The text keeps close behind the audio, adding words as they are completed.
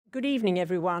Good evening,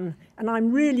 everyone, and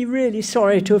I'm really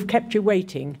sorry to have kept you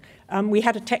waiting. We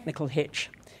had a technical hitch,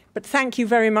 but thank you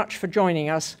very much for joining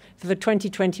us for the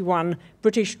 2021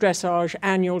 British Dressage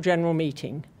Annual General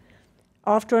Meeting.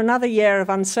 After another year of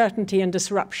uncertainty and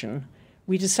disruption,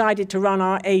 we decided to run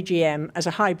our AGM as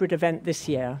a hybrid event this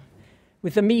year,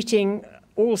 with the meeting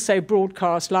also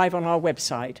broadcast live on our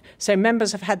website, so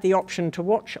members have had the option to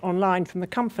watch online from the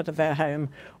comfort of their home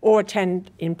or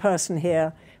attend in person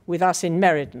here with us in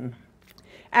Meriden.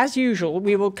 As usual,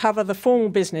 we will cover the formal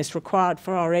business required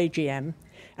for our AGM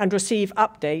and receive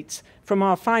updates from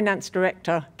our Finance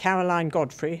Director, Caroline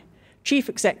Godfrey, Chief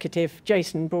Executive,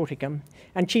 Jason Bortigham,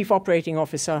 and Chief Operating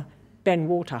Officer, Ben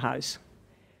Waterhouse.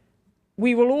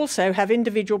 We will also have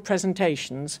individual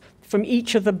presentations from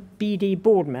each of the BD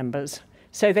board members,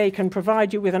 so they can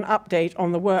provide you with an update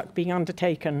on the work being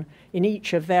undertaken in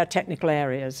each of their technical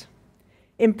areas.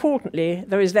 Importantly,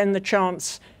 there is then the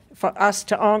chance for us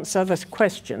to answer the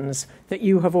questions that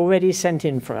you have already sent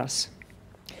in for us.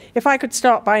 If I could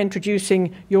start by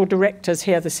introducing your directors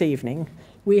here this evening.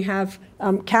 We have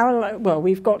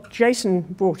we've got Jason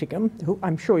Bortigham, who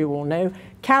I'm sure you all know,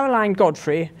 Caroline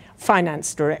Godfrey,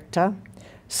 Finance Director,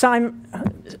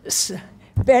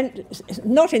 Ben,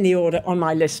 not in the order on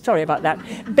my list, sorry about that,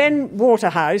 Ben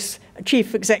Waterhouse,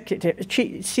 Chief Executive,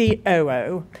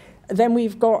 COO. Then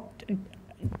we've got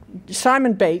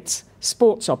Simon Bates,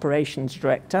 Sports Operations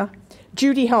Director,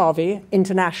 Judy Harvey,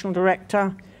 International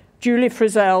Director, Julie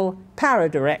Frizzell, Para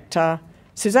Director,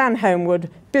 Suzanne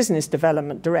Homewood, Business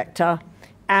Development Director,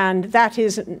 and that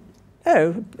is,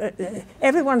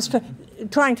 everyone's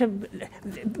trying to,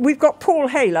 we've got Paul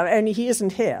Haler, only he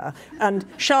isn't here, and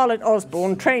Charlotte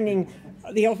Osborne,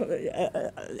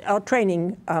 our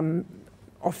training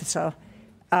officer,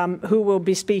 who will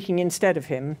be speaking instead of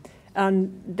him.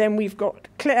 And then we've got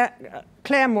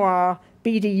Claire Moir,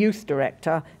 BD Youth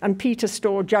Director, and Peter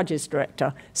Storr, Judges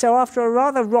Director. So after a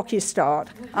rather rocky start,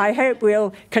 I hope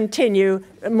we'll continue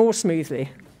more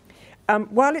smoothly.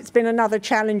 While it's been another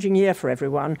challenging year for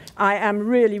everyone, I am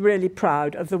really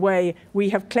proud of the way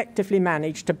we have collectively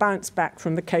managed to bounce back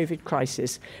from the COVID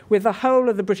crisis, with the whole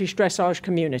of the British dressage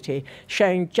community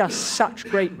showing just such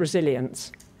great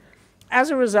resilience. As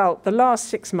a result, the last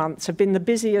 6 months have been the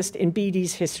busiest in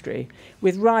BD's history,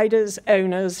 with riders,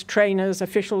 owners, trainers,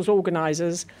 officials,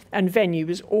 organisers and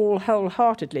venues all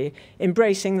wholeheartedly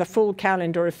embracing the full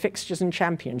calendar of fixtures and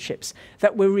championships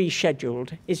that were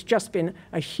rescheduled. It's just been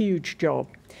a huge job.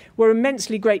 We're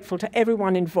immensely grateful to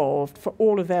everyone involved for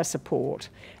all of their support,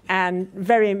 and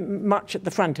very much at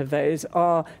the front of those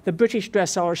are the British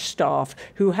Dressage staff,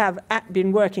 who have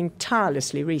been working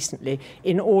tirelessly recently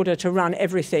in order to run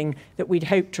everything that we'd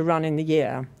hoped to run in the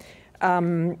year.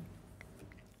 And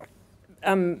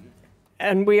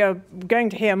we are going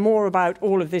to hear more about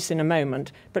all of this in a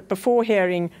moment, but before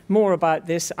hearing more about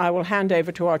this, I will hand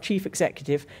over to our Chief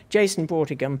Executive, Jason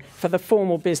Bortigham, for the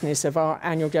formal business of our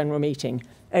annual general meeting.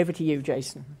 Over to you,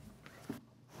 Jason.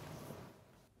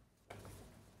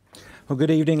 Well,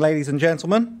 good evening, ladies and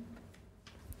gentlemen.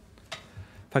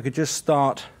 If I could just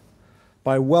start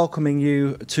by welcoming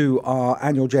you to our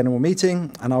annual general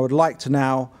meeting, and I would like to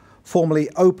now formally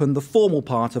open the formal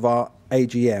part of our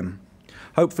AGM.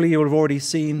 Hopefully you will have already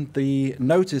seen the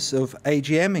notice of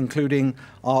AGM, including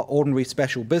our ordinary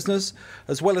special business,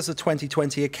 as well as the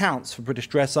 2020 accounts for British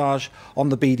Dressage on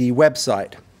the BD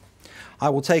website. I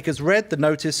will take as read the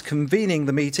notice convening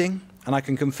the meeting, and I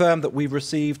can confirm that we've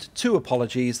received 2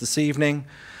 apologies this evening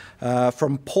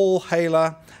from Paul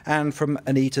Haler and from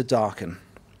Anita Darkin.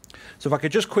 So if I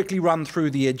could just quickly run through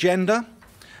the agenda.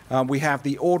 We have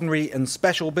the ordinary and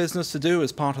special business to do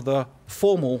as part of the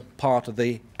formal part of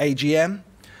the AGM.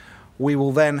 We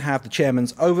will then have the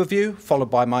chairman's overview, followed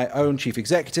by my own chief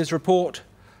executive's report.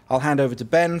 I'll hand over to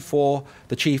Ben for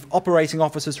the chief operating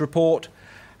officer's report.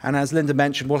 And as Linda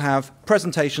mentioned, we'll have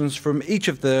presentations from each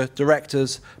of the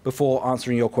directors before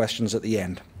answering your questions at the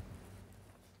end.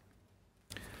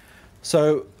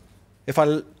 So if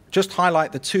I just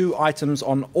highlight the 2 items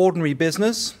on ordinary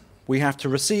business. We have to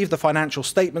receive the financial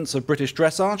statements of British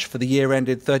Dressage for the year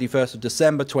ended 31st of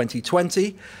December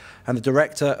 2020 and the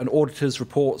director and auditor's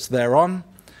reports thereon,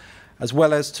 as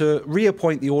well as to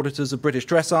reappoint the auditors of British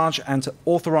Dressage and to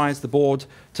authorise the board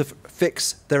to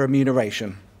fix their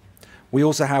remuneration. We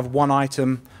also have 1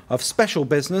 item of special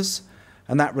business,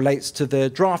 and that relates to the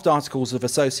draft articles of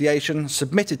association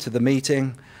submitted to the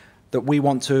meeting that we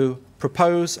want to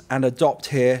propose and adopt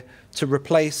here to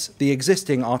replace the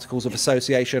existing articles of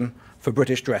association for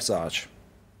British Dressage.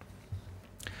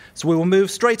 So we will move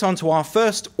straight on to our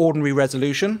first ordinary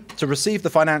resolution to receive the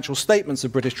financial statements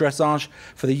of British Dressage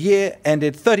for the year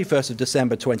ended 31st of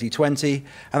December 2020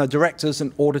 and the Directors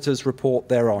and Auditors report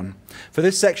thereon. For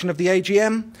this section of the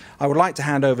AGM, I would like to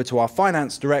hand over to our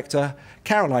Finance Director,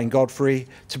 Caroline Godfrey,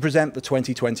 to present the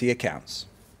 2020 accounts.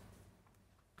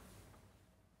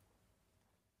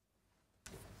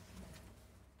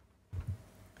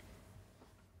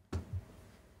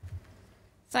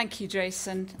 Thank you,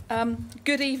 Jason.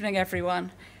 Good evening,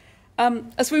 everyone.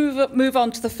 As we move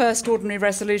on to the first ordinary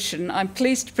resolution, I'm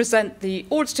pleased to present the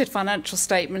audited financial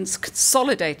statements,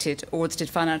 consolidated audited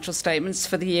financial statements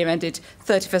for the year ended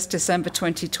 31st December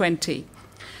 2020.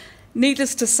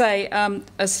 Needless to say,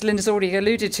 as Linda's already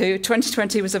alluded to,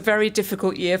 2020 was a very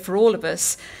difficult year for all of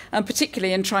us, and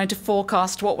particularly in trying to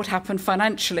forecast what would happen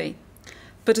financially.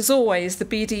 But as always, the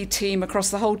BD team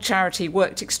across the whole charity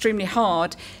worked extremely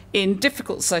hard in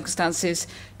difficult circumstances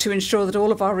to ensure that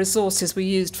all of our resources were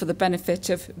used for the benefit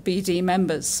of BD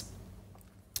members.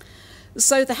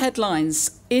 So the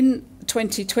headlines. In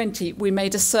 2020, we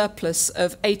made a surplus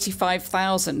of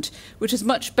 85,000, which is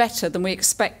much better than we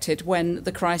expected when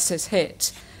the crisis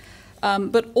hit.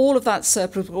 But all of that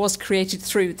surplus was created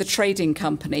through the trading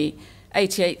company,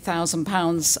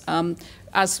 £88,000,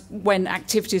 as when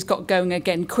activities got going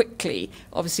again quickly.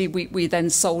 Obviously, we then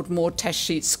sold more test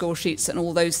sheets, score sheets, and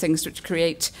all those things which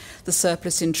create the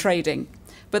surplus in trading.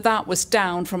 But that was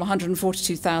down from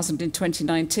 142,000 in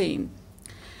 2019.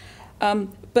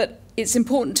 But it's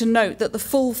important to note that the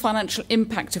full financial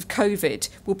impact of COVID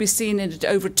will be seen in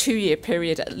over a 2-year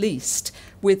period at least,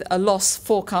 with a loss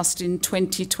forecast in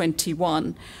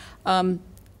 2021.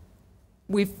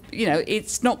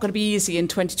 It's not going to be easy in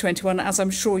 2021, as I'm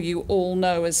sure you all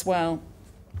know as well.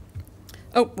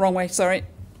 Oh, wrong way, sorry.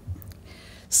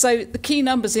 So the key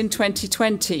numbers in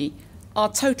 2020, our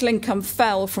total income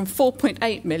fell from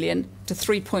 4.8 million to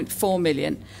 3.4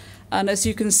 million. And as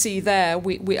you can see there,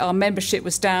 our membership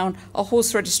was down, our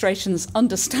horse registrations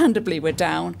understandably were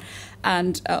down,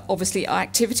 and obviously our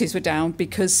activities were down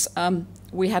because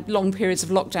we had long periods of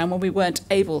lockdown when we weren't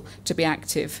able to be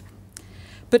active.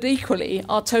 But equally,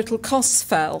 our total costs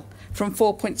fell from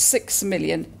 4.6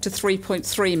 million to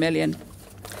 3.3 million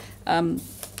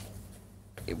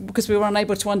because we were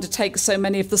unable to undertake so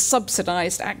many of the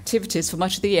subsidised activities for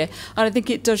much of the year. And I think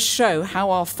it does show how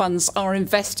our funds are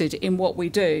invested in what we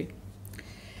do.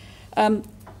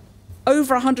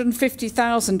 Over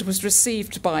 150,000 was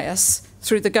received by us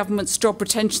through the government's job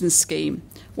retention scheme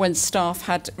when staff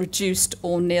had reduced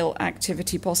or nil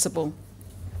activity possible.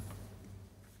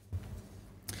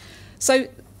 So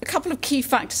a couple of key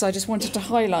factors I just wanted to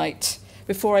highlight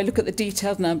before I look at the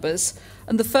detailed numbers.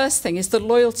 And the first thing is the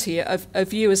loyalty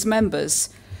of you as members.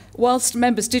 Whilst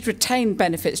members did retain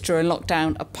benefits during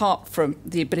lockdown, apart from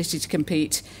the ability to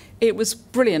compete, it was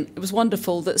brilliant. It was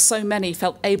wonderful that so many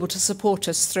felt able to support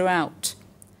us throughout.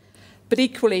 But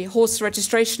equally, horse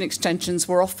registration extensions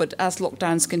were offered as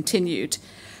lockdowns continued.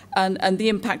 And the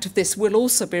impact of this will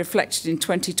also be reflected in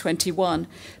 2021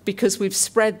 because we've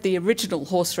spread the original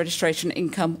horse registration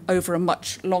income over a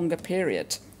much longer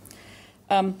period.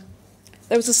 There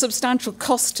was a substantial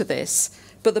cost to this,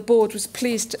 but the board was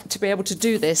pleased to be able to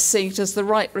do this, seeing it as the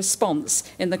right response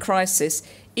in the crisis,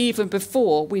 even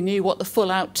before we knew what the full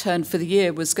outturn for the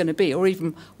year was going to be, or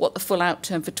even what the full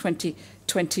outturn for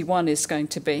 2021 is going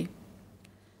to be.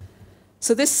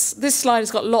 So this slide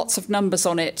has got lots of numbers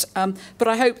on it, but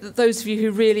I hope that those of you who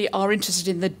really are interested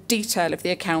in the detail of the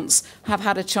accounts have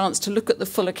had a chance to look at the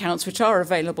full accounts which are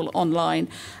available online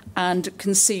and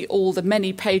can see all the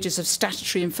many pages of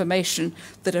statutory information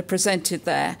that are presented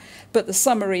there. But the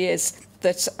summary is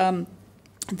that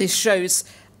this shows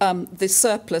the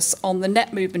surplus on the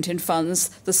net movement in funds,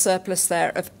 the surplus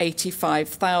there of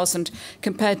 85,000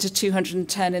 compared to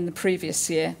 210 in the previous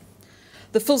year.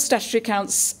 The full statutory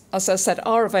accounts, as I said,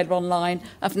 are available online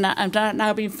and have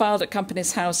now been filed at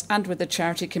Companies House and with the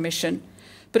Charity Commission.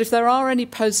 But if there are any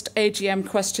post-AGM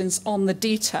questions on the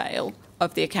detail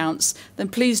of the accounts, then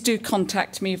please do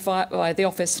contact me via the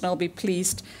office and I'll be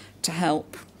pleased to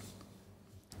help.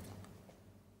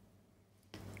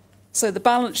 So the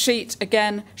balance sheet,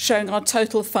 again, showing our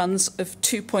total funds of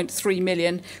 2.3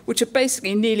 million, which are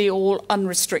basically nearly all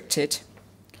unrestricted.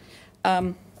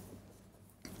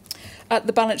 At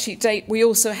the balance sheet date, we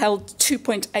also held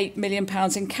 £2.8 million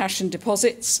in cash and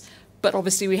deposits, but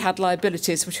obviously we had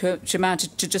liabilities which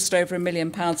amounted to just over £1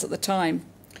 million at the time.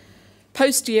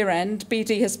 Post-year end,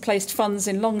 BD has placed funds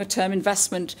in longer-term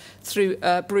investment through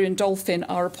Brew and Dolphin,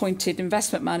 our appointed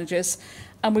investment managers,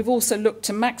 and we've also looked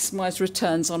to maximise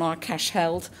returns on our cash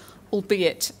held,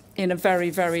 albeit in a very,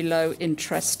 very low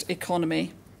interest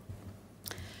economy.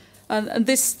 And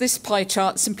this pie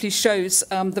chart simply shows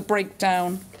the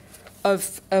breakdown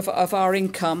of our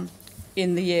income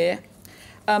in the year.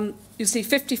 You see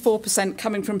 54%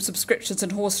 coming from subscriptions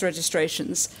and horse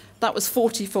registrations. That was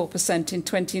 44% in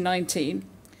 2019.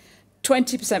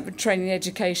 20% from training and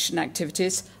education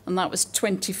activities, and that was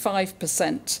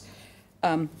 25%.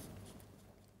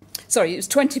 Sorry, it was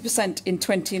 20% in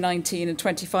 2019 and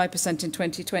 25% in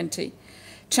 2020.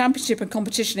 Championship and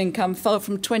competition income fell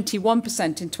from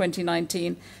 21% in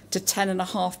 2019 to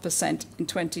 10.5% in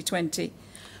 2020.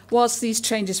 Whilst these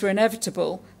changes were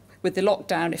inevitable with the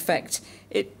lockdown effect,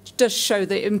 it does show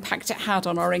the impact it had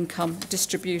on our income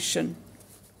distribution.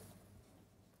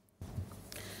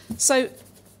 So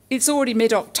it's already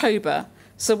mid-October,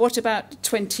 so what about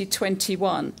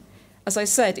 2021? As I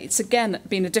said, it's again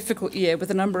been a difficult year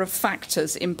with a number of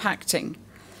factors impacting,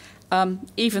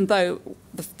 even though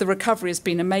the recovery has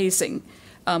been amazing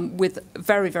with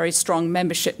very, very strong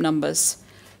membership numbers.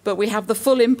 But we have the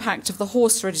full impact of the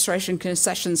horse registration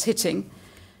concessions hitting,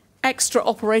 extra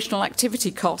operational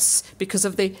activity costs because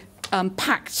of the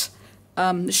packed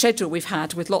schedule we've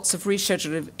had with lots of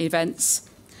rescheduled events.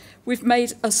 We've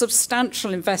made a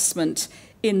substantial investment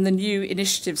in the new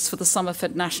initiatives for the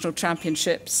Somerford National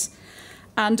Championships.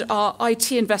 And our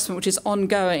IT investment, which is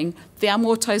ongoing, the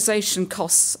amortisation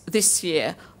costs this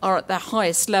year are at their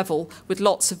highest level, with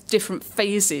lots of different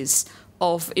phases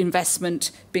of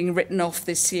investment being written off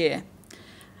this year.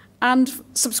 And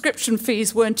subscription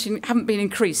fees haven't been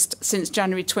increased since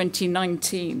January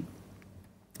 2019.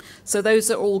 So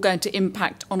those are all going to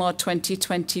impact on our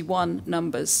 2021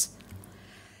 numbers.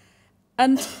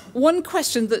 And one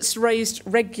question that's raised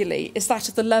regularly is that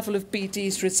of the level of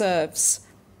BD's reserves.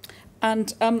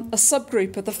 And a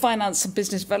subgroup of the Finance and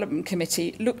Business Development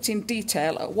Committee looked in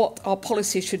detail at what our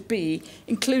policy should be,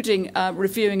 including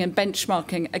reviewing and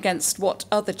benchmarking against what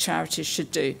other charities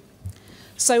should do.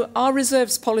 So our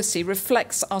reserves policy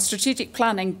reflects our strategic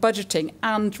planning, budgeting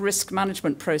and risk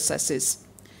management processes.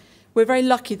 We're very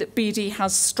lucky that BD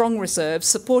has strong reserves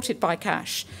supported by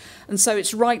cash, and so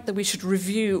it's right that we should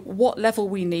review what level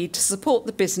we need to support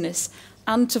the business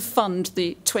and to fund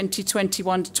the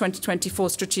 2021 to 2024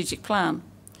 strategic plan.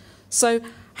 So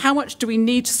how much do we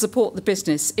need to support the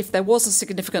business if there was a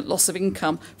significant loss of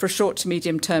income for a short to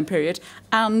medium term period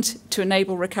and to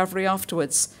enable recovery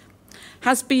afterwards?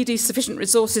 Has BD sufficient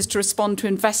resources to respond to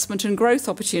investment and growth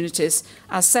opportunities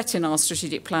as set in our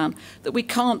strategic plan that we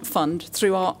can't fund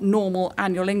through our normal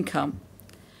annual income?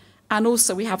 And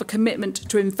also we have a commitment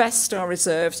to invest our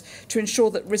reserves to ensure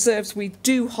that reserves we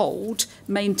do hold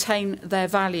maintain their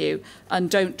value and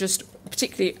don't just,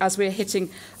 particularly as we're hitting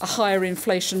a higher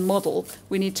inflation model,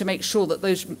 we need to make sure that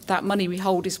that money we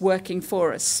hold is working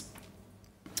for us.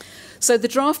 So the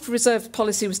draft reserve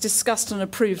policy was discussed and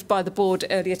approved by the board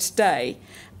earlier today,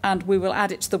 and we will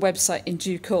add it to the website in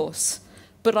due course.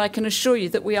 But I can assure you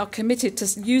that we are committed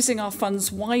to using our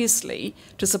funds wisely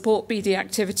to support BD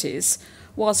activities,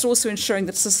 whilst also ensuring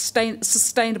that a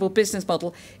sustainable business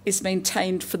model is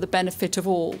maintained for the benefit of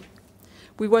all.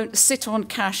 We won't sit on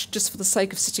cash just for the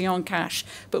sake of sitting on cash,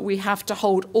 but we have to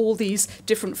hold all these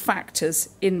different factors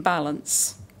in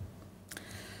balance.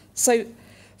 So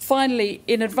finally,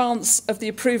 in advance of the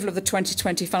approval of the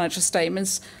 2020 financial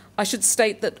statements, I should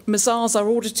state that Mazars, our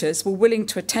auditors, were willing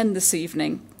to attend this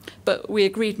evening, but we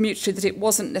agreed mutually that it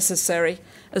wasn't necessary,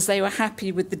 as they were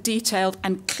happy with the detailed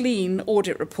and clean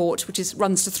audit report, which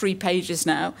runs to 3 pages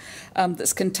now,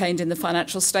 that's contained in the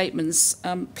financial statements.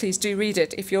 Please do read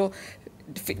it if you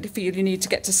feel you need to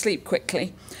get to sleep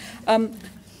quickly.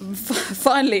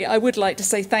 Finally, I would like to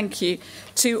say thank you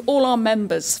to all our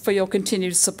members for your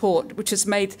continued support, which has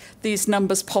made these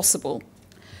numbers possible.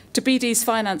 To BD's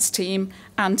finance team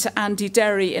and to Andy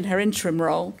Derry in her interim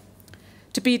role.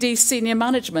 To BD's senior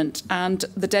management and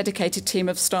the dedicated team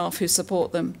of staff who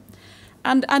support them.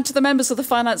 And to the members of the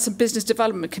Finance and Business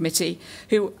Development Committee,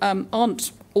 who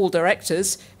aren't all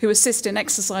directors, who assist in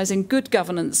exercising good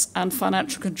governance and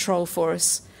financial control for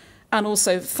us. And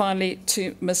also, finally,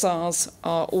 to Mazars,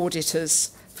 our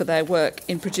auditors, for their work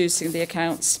in producing the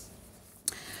accounts.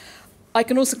 I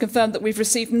can also confirm that we've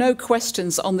received no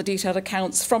questions on the detailed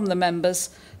accounts from the members,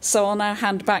 so I'll now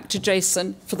hand back to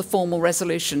Jason for the formal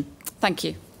resolution. Thank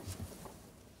you.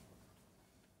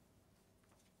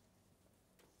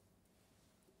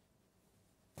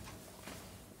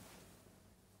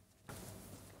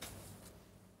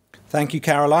 Thank you,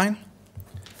 Caroline.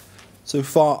 So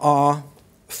for our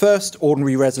first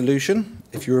ordinary resolution,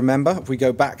 if you remember, if we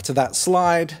go back to that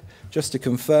slide, just to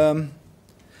confirm,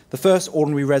 The first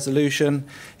ordinary resolution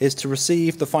is to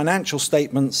receive the financial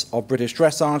statements of British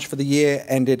Dressage for the year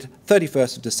ended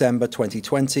 31st of December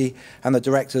 2020 and the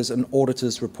directors' and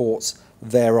auditors' reports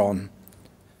thereon.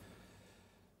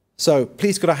 So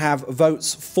please could I have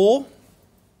votes for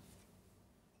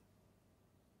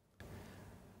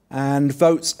and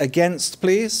votes against,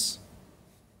 please?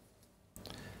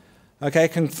 Okay,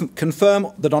 confirm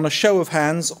that on a show of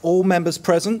hands, all members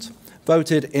present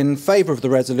voted in favour of the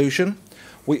resolution.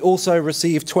 We also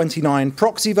received 29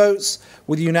 proxy votes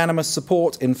with unanimous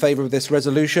support in favour of this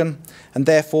resolution, and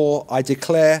therefore I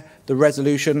declare the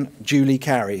resolution duly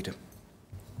carried.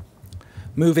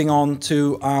 Moving on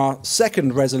to our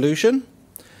second resolution,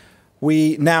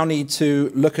 we now need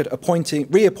to look at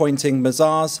reappointing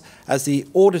Mazars as the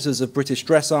auditors of British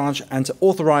Dressage and to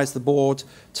authorise the board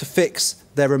to fix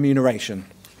their remuneration.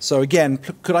 So again,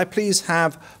 could I please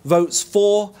have votes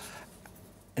for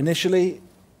initially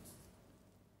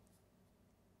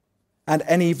and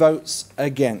any votes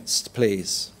against,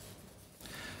 please?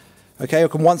 Okay, I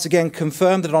can once again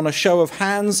confirm that on a show of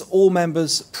hands, all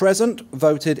members present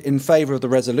voted in favour of the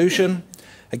resolution.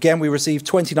 Again, we received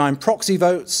 29 proxy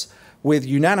votes with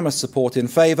unanimous support in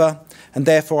favour, and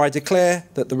therefore I declare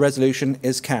that the resolution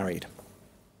is carried.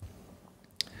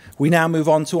 We now move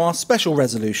on to our special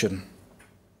resolution.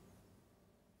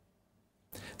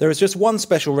 There is just one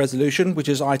special resolution, which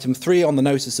is item 3 on the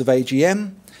notice of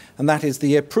AGM, and that is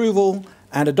the approval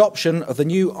and adoption of the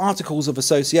new Articles of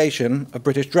Association of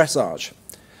British Dressage.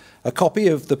 A copy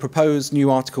of the proposed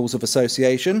new Articles of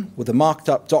Association, with a marked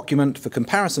up document for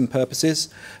comparison purposes,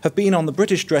 have been on the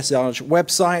British Dressage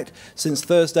website since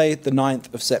Thursday, the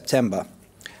 9th of September.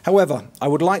 However, I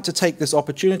would like to take this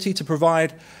opportunity to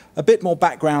provide a bit more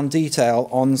background detail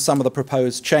on some of the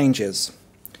proposed changes.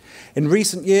 In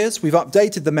recent years, we've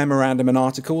updated the memorandum and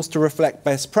articles to reflect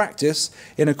best practice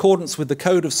in accordance with the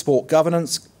Code of Sport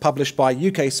Governance published by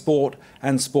UK Sport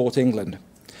and Sport England.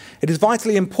 It is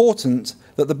vitally important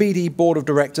that the BD Board of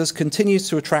Directors continues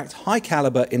to attract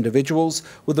high-calibre individuals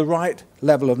with the right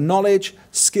level of knowledge,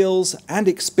 skills and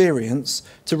experience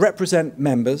to represent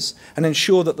members and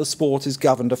ensure that the sport is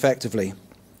governed effectively.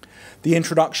 The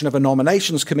introduction of a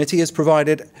nominations committee has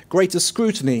provided greater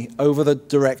scrutiny over the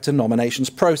director nominations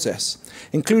process,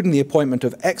 including the appointment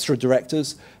of extra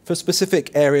directors for specific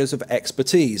areas of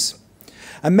expertise.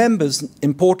 And members,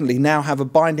 importantly, now have a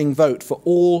binding vote for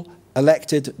all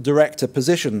elected director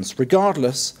positions,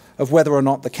 regardless of whether or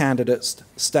not the candidates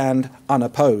stand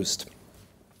unopposed.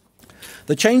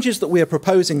 The changes that we are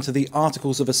proposing to the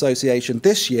Articles of Association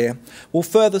this year will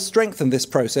further strengthen this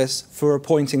process for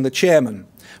appointing the chairman,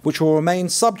 which will remain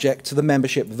subject to the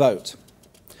membership vote.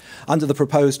 Under the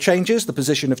proposed changes, the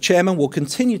position of chairman will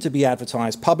continue to be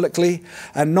advertised publicly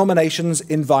and nominations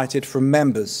invited from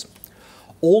members.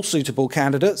 All suitable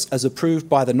candidates, as approved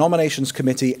by the nominations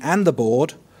committee and the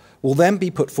board, will then be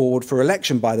put forward for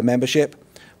election by the membership,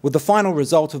 with the final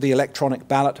result of the electronic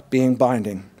ballot being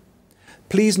binding.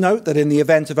 Please note that in the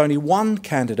event of only one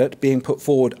candidate being put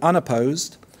forward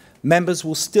unopposed, members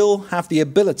will still have the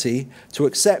ability to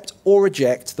accept or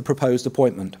reject the proposed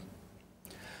appointment.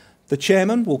 The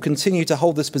chairman will continue to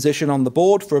hold this position on the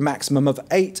board for a maximum of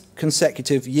 8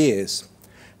 consecutive years.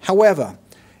 However,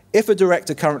 if a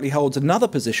director currently holds another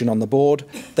position on the board,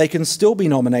 they can still be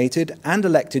nominated and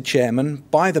elected chairman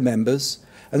by the members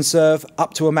and serve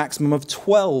up to a maximum of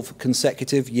 12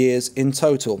 consecutive years in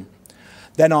total.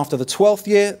 Then after the 12th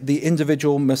year, the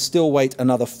individual must still wait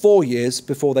another 4 years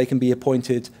before they can be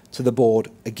appointed to the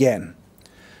board again.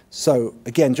 So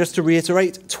again, just to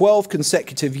reiterate, 12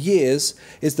 consecutive years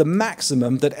is the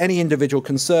maximum that any individual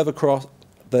can serve across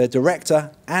the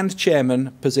director and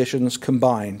chairman positions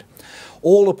combined.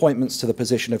 All appointments to the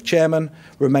position of chairman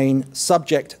remain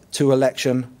subject to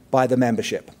election by the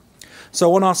membership.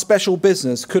 So on our special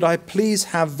business, could I please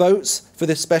have votes for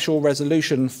this special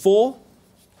resolution for?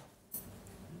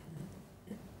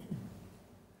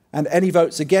 And any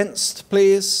votes against,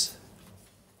 please?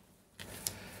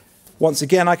 Once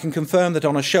again, I can confirm that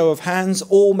on a show of hands,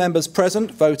 all members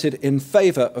present voted in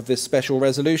favour of this special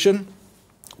resolution.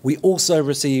 We also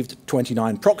received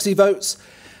 29 proxy votes,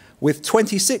 with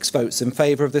 26 votes in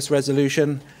favour of this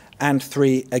resolution and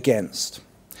 3 against.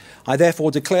 I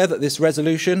therefore declare that this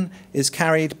resolution is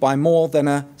carried by more than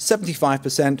a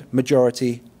 75%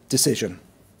 majority decision.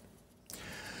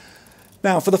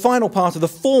 Now, for the final part of the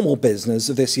formal business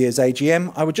of this year's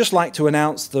AGM, I would just like to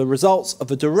announce the results of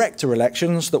the director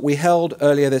elections that we held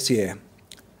earlier this year.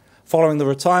 Following the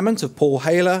retirement of Paul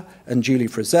Haler and Julie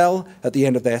Frizzell at the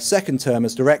end of their second term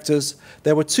as directors,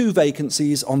 there were 2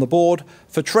 vacancies on the board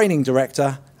for training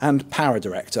director and para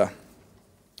director.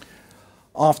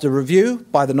 After review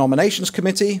by the Nominations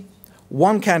Committee,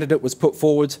 one candidate was put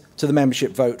forward to the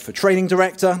membership vote for Training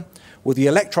Director, with the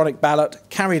electronic ballot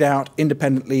carried out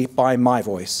independently by my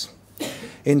voice.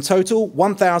 In total,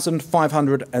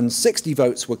 1,560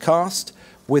 votes were cast,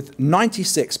 with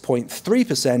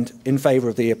 96.3% in favour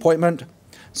of the appointment.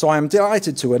 So I am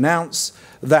delighted to announce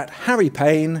that Harry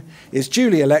Payne is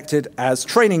duly elected as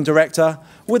Training Director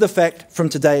with effect from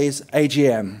today's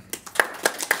AGM.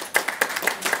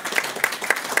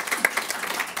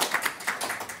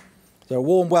 So a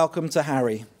warm welcome to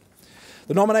Harry.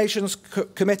 The Nominations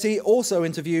Committee also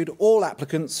interviewed all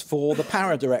applicants for the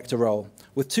Para Director role,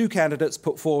 with 2 candidates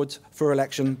put forward for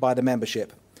election by the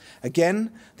membership.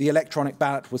 Again, the electronic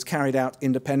ballot was carried out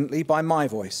independently by my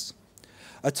voice.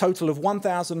 A total of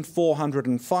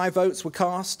 1,405 votes were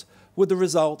cast, with the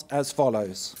result as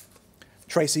follows.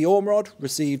 Tracy Ormerod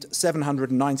received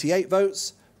 798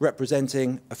 votes,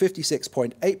 representing a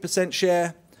 56.8%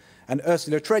 share, and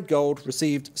Ursula Treadgold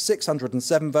received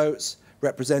 607 votes,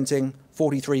 representing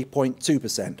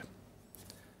 43.2%.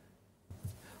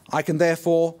 I can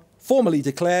therefore formally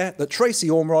declare that Tracy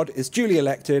Ormerod is duly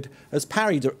elected as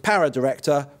Para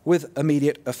Director with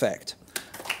immediate effect.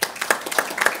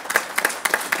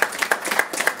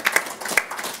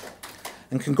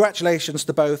 And congratulations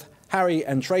to both Harry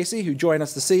and Tracy, who join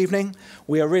us this evening.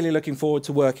 We are really looking forward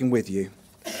to working with you.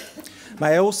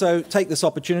 May I also take this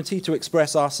opportunity to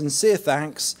express our sincere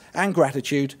thanks and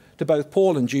gratitude to both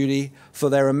Paul and Judy for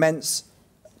their immense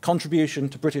contribution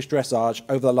to British dressage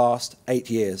over the last 8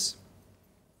 years.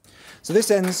 So this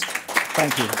ends,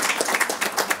 thank you.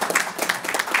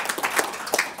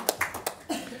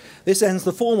 This ends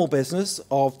the formal business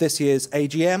of this year's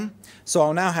AGM, so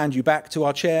I'll now hand you back to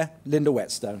our chair, Linda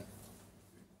Whetstone.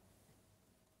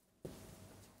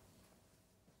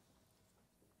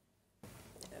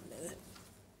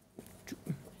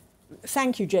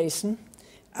 Thank you, Jason.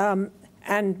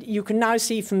 And you can now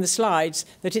see from the slides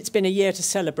that it's been a year to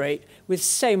celebrate, with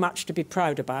so much to be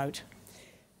proud about.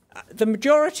 The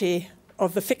majority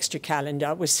of the fixture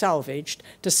calendar was salvaged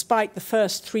despite the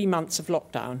first 3 months of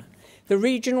lockdown. The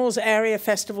regionals, area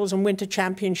festivals and winter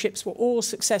championships were all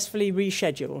successfully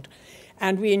rescheduled,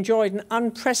 and we enjoyed an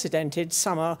unprecedented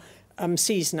summer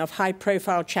season of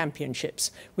high-profile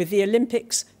championships, with the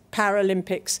Olympics,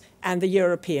 Paralympics and the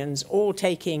Europeans all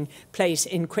taking place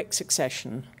in quick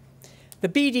succession. The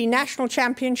BD National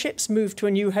Championships moved to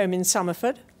a new home in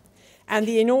Somerford, and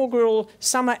the inaugural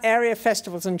Summer Area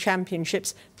Festivals and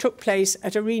Championships took place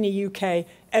at Arena UK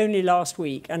only last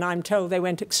week, and I'm told they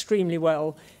went extremely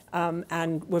well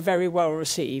and were very well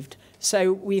received.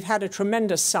 So we've had a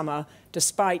tremendous summer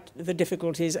despite the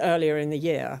difficulties earlier in the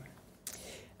year.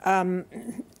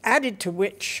 Added to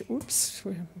which, oops,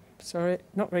 sorry,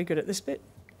 not very good at this bit.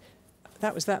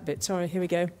 That was that bit, sorry, here we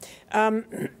go.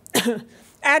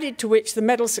 Added to which the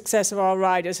medal success of our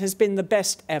riders has been the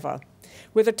best ever,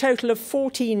 with a total of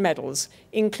 14 medals,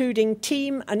 including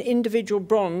team and individual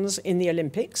bronze in the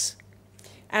Olympics,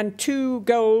 and 2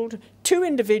 gold, 2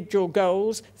 individual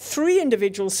golds, 3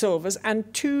 individual silvers,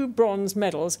 and 2 bronze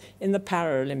medals in the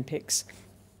Paralympics.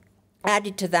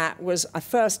 Added to that was a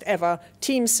first ever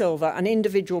team silver and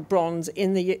individual bronze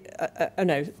in the,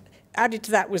 added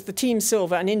to that was the team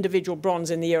silver and individual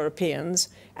bronze in the Europeans,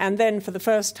 and then for the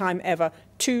first time ever,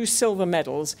 2 silver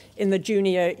medals in the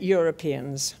Junior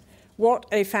Europeans. What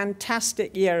a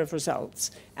fantastic year of results,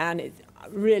 and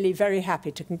really very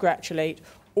happy to congratulate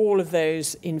all of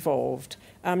those involved.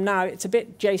 Now, it's a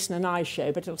bit Jason and I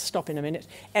show, but it'll stop in a minute.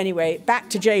 Anyway, back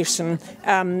to Jason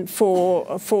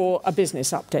for a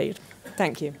business update.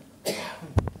 Thank you.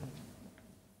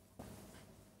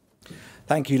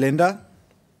 Thank you, Linda.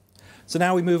 So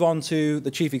now we move on to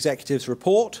the Chief Executive's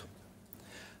report,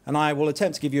 and I will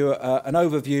attempt to give you an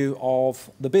overview of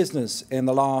the business in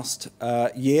the last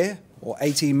year, or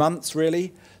 18 months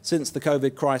really, since the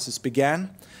COVID crisis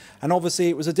began. And obviously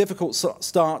it was a difficult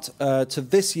start to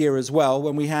this year as well,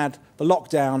 when we had the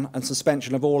lockdown and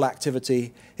suspension of all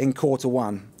activity in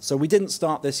Q1. So we didn't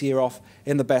start this year off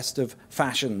in the best of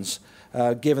fashions,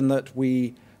 given that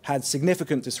we had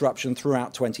significant disruption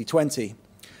throughout 2020.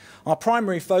 Our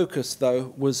primary focus,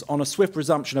 though, was on a swift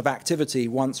resumption of activity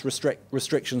once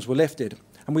restrictions were lifted.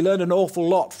 And we learned an awful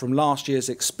lot from last year's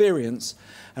experience,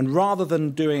 and rather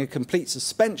than doing a complete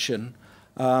suspension,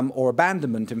 or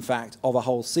abandonment, in fact, of a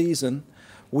whole season,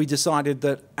 we decided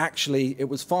that actually it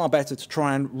was far better to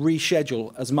try and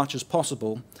reschedule as much as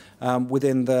possible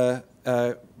within the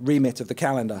remit of the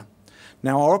calendar.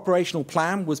 Now, our operational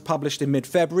plan was published in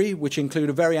mid-February, which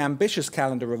included a very ambitious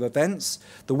calendar of events.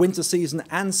 The winter season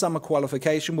and summer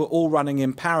qualification were all running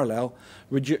in parallel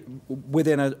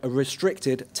within a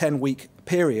restricted 10-week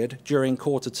period during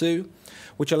Q2,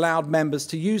 which allowed members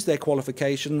to use their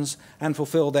qualifications and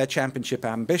fulfill their championship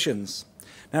ambitions.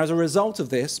 Now, as a result of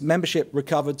this, membership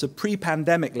recovered to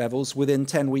pre-pandemic levels within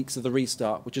 10 weeks of the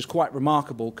restart, which is quite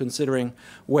remarkable considering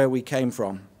where we came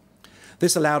from.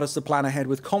 This allowed us to plan ahead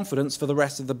with confidence for the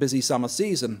rest of the busy summer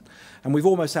season. And we've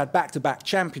almost had back-to-back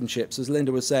championships, as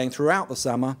Linda was saying, throughout the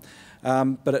summer.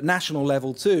 But at national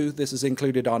level too, this has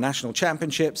included our national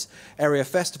championships, area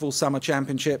festival summer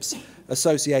championships,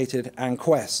 Associated and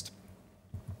Quest.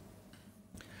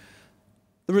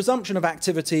 The resumption of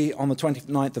activity on the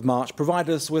 29th of March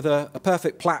provided us with a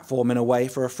perfect platform in a way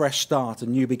for a fresh start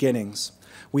and new beginnings.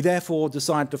 We therefore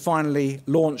decided to finally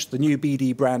launch the new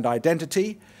BD brand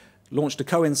identity, launched to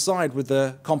coincide with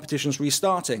the competitions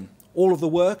restarting. All of the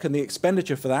work and the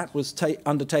expenditure for that was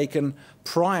undertaken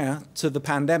prior to the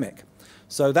pandemic.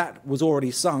 So that was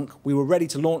already sunk. We were ready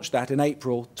to launch that in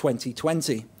April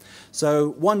 2020.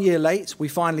 So 1 year late, we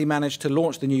finally managed to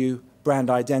launch the new brand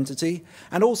identity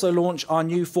and also launch our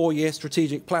new 4-year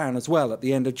strategic plan as well at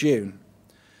the end of June.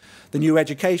 The new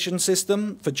education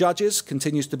system for judges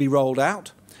continues to be rolled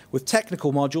out, with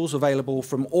technical modules available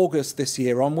from August this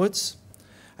year onwards.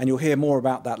 And you'll hear more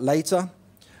about that later.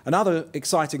 And other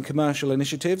exciting commercial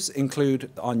initiatives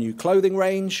include our new clothing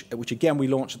range, which again we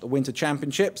launched at the Winter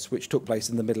Championships, which took place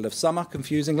in the middle of summer,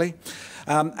 confusingly,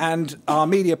 and our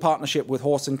media partnership with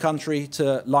Horse and Country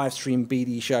to live stream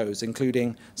BD shows,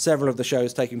 including several of the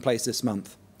shows taking place this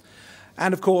month.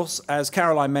 And of course, as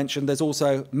Caroline mentioned, there's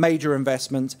also major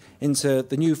investment into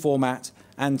the new format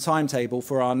and timetable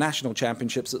for our national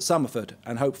championships at Somerford,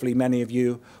 and hopefully many of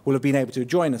you will have been able to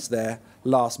join us there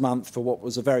last month for what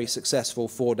was a very successful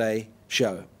 4-day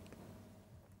show.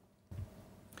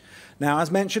 Now,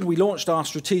 as mentioned, we launched our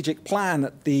strategic plan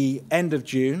at the end of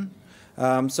June.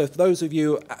 So for those of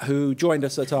you who joined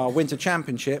us at our Winter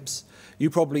Championships,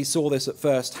 you probably saw this at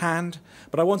first hand,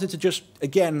 but I wanted to just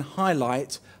again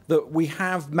highlight that we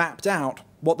have mapped out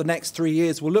what the next 3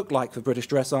 years will look like for British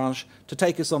Dressage to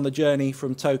take us on the journey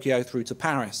from Tokyo through to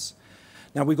Paris.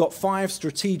 Now, we've got 5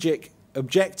 strategic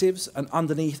objectives, and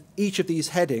underneath each of these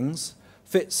headings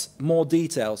fits more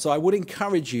detail. So I would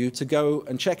encourage you to go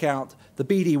and check out the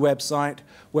BD website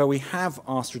where we have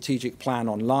our strategic plan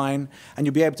online, and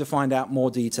you'll be able to find out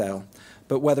more detail.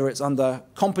 But whether it's under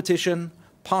competition,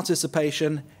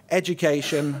 participation,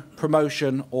 education,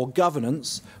 promotion, or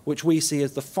governance, which we see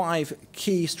as the 5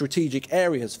 key strategic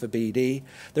areas for BD,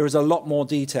 there is a lot more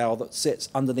detail that sits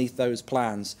underneath those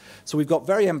plans. So we've got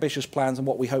very ambitious plans on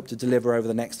what we hope to deliver over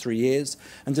the next 3 years.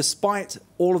 And despite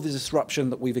all of the disruption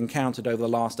that we've encountered over the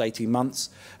last 18 months,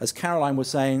 as Caroline was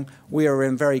saying, we are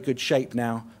in very good shape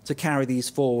now to carry these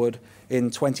forward in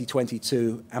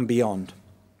 2022 and beyond.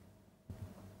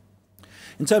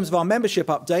 In terms of our membership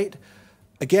update,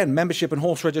 again, membership and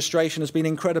horse registration has been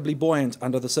incredibly buoyant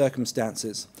under the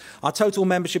circumstances. Our total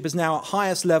membership is now at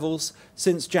highest levels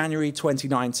since January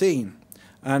 2019,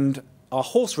 and our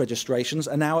horse registrations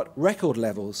are now at record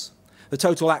levels. The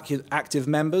total active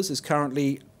members is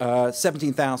currently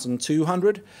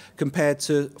 17,200 compared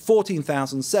to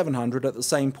 14,700 at the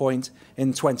same point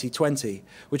in 2020,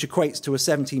 which equates to a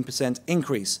 17%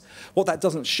 increase. What that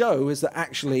doesn't show is that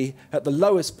actually at the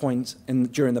lowest point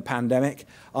during the pandemic,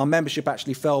 our membership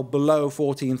actually fell below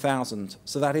 14,000.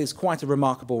 So that is quite a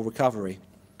remarkable recovery.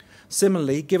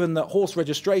 Similarly, given that horse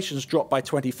registrations dropped by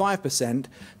 25%,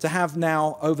 to have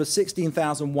now over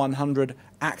 16,100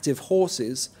 active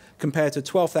horses compared to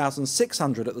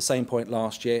 12,600 at the same point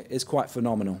last year is quite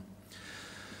phenomenal.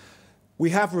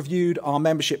 We have reviewed our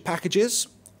membership packages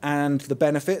and the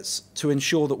benefits to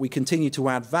ensure that we continue to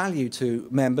add value to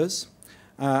members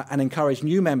and encourage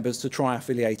new members to try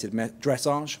affiliated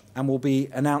dressage, and we'll be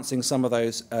announcing some of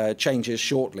those changes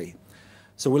shortly.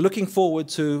 So we're looking forward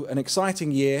to an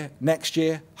exciting year next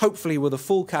year, hopefully with a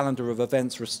full calendar of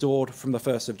events restored from the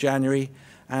 1st of January,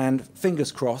 and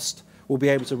fingers crossed, we'll be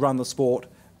able to run the sport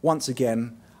once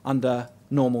again under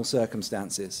normal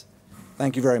circumstances.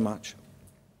 Thank you very much.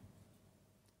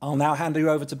 I'll now hand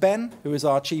you over to Ben, who is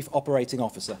our Chief Operating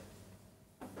Officer.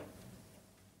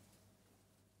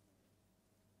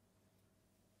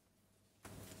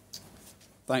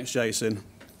 Thanks, Jason.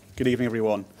 Good evening,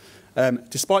 everyone.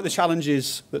 Despite the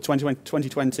challenges that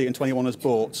 2020 and 21 has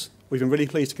brought, we've been really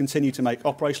pleased to continue to make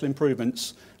operational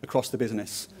improvements across the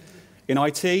business. In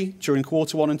IT, during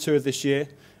Q1 and 2 of this year,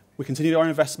 we continued our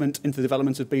investment into the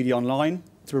development of BD Online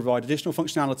to provide additional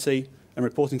functionality and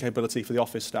reporting capability for the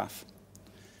office staff.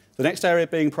 The next area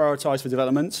being prioritised for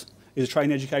development is a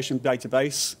training education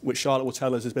database, which Charlotte will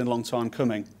tell us has been a long time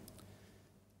coming.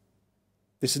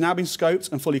 This has now been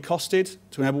scoped and fully costed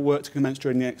to enable work to commence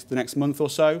during the next month or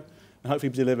so, and hopefully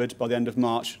be delivered by the end of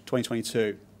March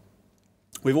 2022.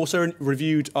 We've also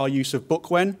reviewed our use of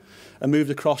Bookwen and moved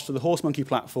across to the Horse Monkey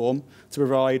platform to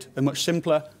provide a much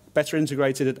simpler, better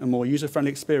integrated and more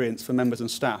user-friendly experience for members and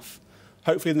staff.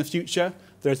 Hopefully in the future,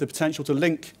 there is the potential to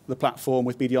link the platform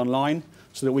with BD Online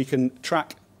so that we can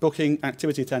track booking and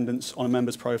activity attendance on a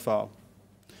member's profile.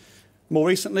 More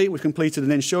recently, we've completed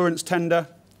an insurance tender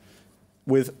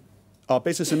with our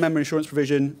business and member insurance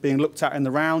provision being looked at in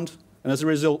the round, and as a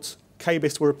result,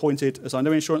 KBIS were appointed as our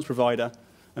new insurance provider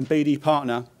and BD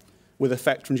partner with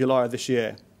effect from July of this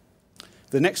year.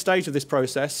 The next stage of this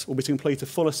process will be to complete a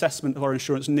full assessment of our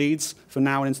insurance needs for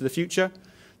now and into the future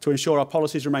to ensure our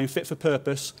policies remain fit for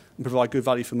purpose and provide good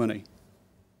value for money.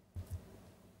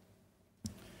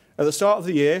 At the start of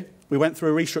the year, we went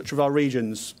through a restructure of our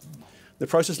regions. The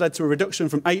process led to a reduction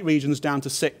from 8 regions down to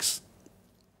 6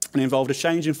 and involved a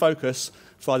change in focus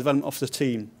for our development officer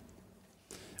team.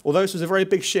 Although this was a very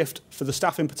big shift for the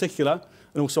staff in particular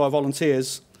and also our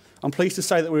volunteers, I'm pleased to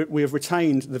say that we have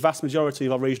retained the vast majority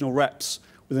of our regional reps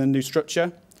within the new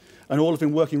structure, and all have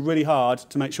been working really hard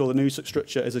to make sure the new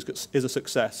structure is a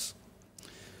success.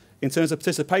 In terms of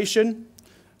participation,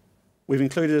 we've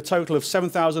included a total of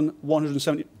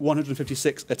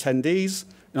 7,156 attendees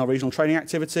in our regional training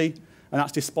activity, and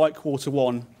that's despite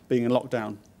Q1 being in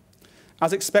lockdown.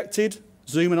 As expected,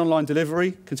 Zoom and online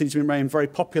delivery continue to remain very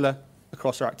popular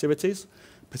across our activities,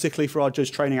 particularly for our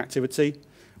judge training activity,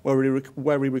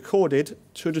 where we recorded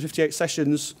 258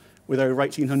 sessions with over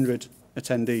 1,800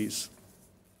 attendees.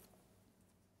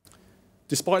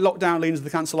 Despite lockdown leading to the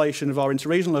cancellation of our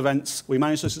interregional events, we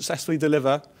managed to successfully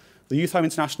deliver the Youth Home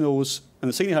Internationals and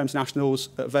the Senior Home Internationals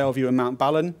at Valeview and Mount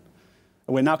Ballon,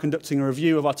 and we're now conducting a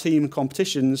review of our team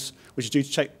competitions, which is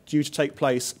due to take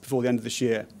place before the end of this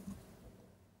year.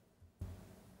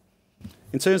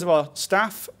 In terms of our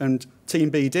staff and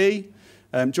Team BD,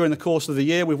 during the course of the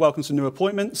year, we've welcomed some new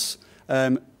appointments.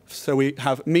 So we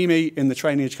have Mimi in the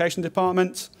Training Education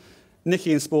Department,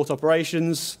 Nikki in Sport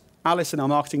Operations, Alice in our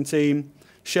marketing team,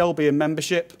 Shelby in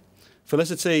Membership,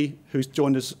 Felicity, who's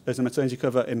joined us as a maternity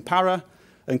cover in Para,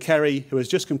 and Kerry, who has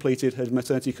just completed her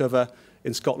maternity cover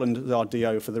in Scotland as our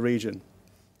DO for the region.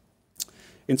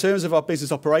 In terms of our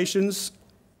business operations,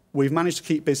 we've managed to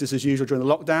keep business as usual during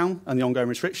the lockdown and the ongoing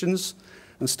restrictions,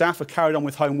 and staff have carried on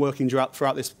with home working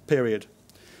throughout this period.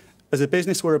 As a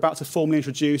business, we're about to formally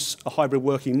introduce a hybrid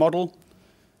working model,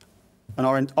 and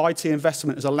our IT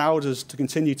investment has allowed us to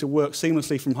continue to work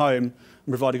seamlessly from home and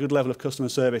provide a good level of customer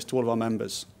service to all of our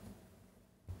members.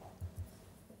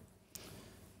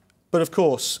 But of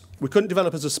course, we couldn't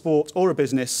develop as a sport or a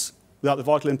business without the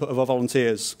vital input of our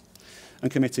volunteers and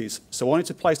committees. So I wanted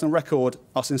to place on record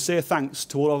our sincere thanks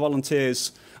to all our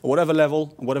volunteers at whatever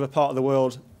level and whatever part of the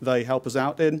world they help us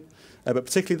out in, but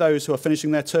particularly those who are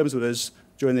finishing their terms with us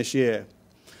during this year.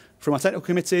 From our technical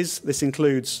committees, this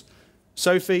includes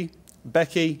Sophie,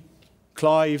 Becky,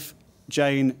 Clive,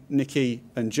 Jane, Nikki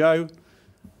and Joe.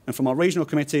 And from our regional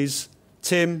committees,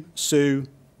 Tim, Sue,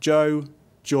 Joe,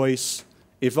 Joyce,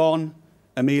 Yvonne,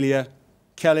 Amelia,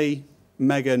 Kelly,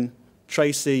 Megan,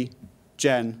 Tracy,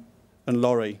 Jen and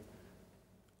Laurie.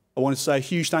 I want to say a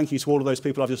huge thank you to all of those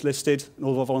people I've just listed and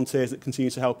all of our volunteers that continue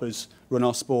to help us run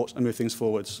our sport and move things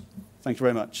forwards. Thank you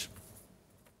very much.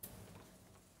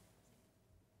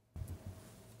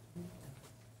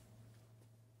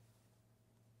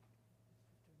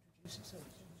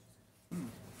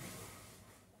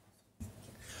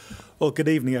 Well, good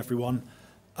evening, everyone.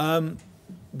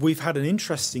 We've had an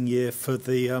interesting year for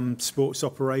the sports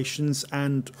operations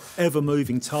and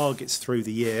ever-moving targets through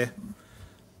the year.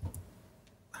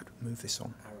 How do we move this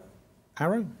on?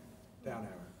 Arrow. Arrow? Down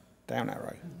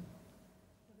arrow.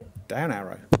 Down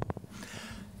arrow.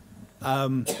 Down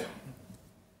arrow.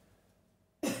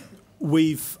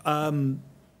 We've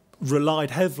relied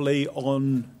heavily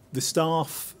on the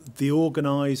staff, the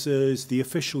organisers, the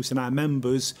officials and our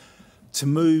members to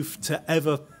move to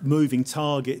ever-moving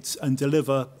targets and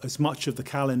deliver as much of the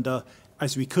calendar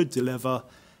as we could deliver,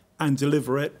 and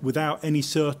deliver it without any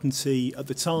certainty at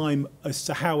the time as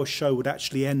to how a show would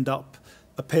actually end up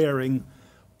appearing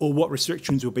or what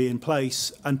restrictions will be in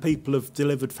place, and people have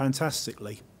delivered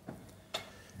fantastically.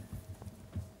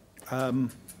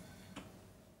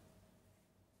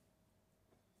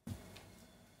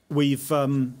 We've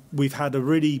had a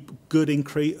really good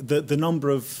increase. The number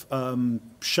of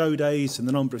show days and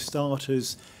the number of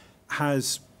starters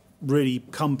has really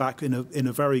come back in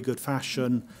a very good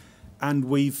fashion, and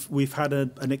we've had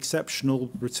an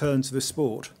exceptional return to the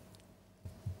sport.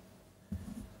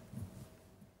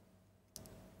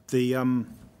 The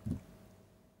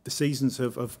seasons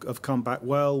have come back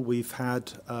well. We've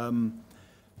had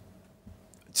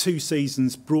 2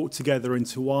 seasons brought together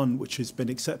into one, which has been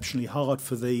exceptionally hard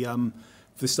for the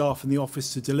staff in the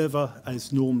office to deliver,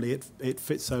 as normally it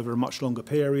fits over a much longer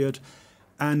period,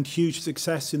 and huge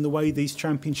success in the way these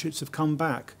championships have come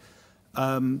back.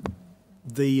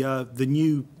 The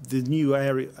new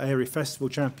area festival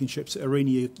championships at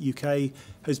Arena UK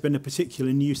has been a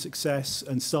particular new success,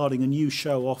 and starting a new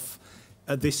show off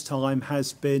at this time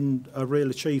has been a real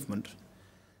achievement.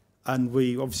 And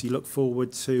we obviously look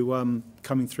forward to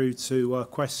coming through to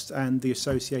Quest and the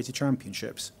associated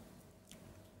championships.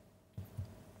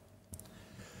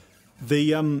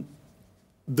 The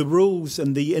rules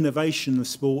and the innovation of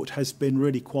sport has been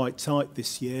really quite tight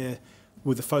this year,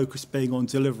 with the focus being on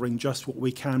delivering just what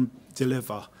we can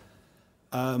deliver.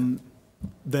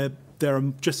 There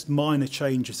are just minor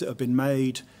changes that have been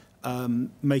made,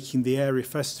 making the area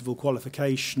festival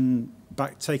qualification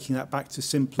taking that back to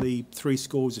simply 3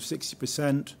 scores of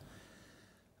 60%,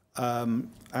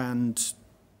 and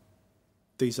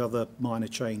these other minor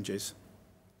changes.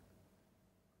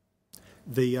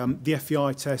 The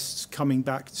FEI tests coming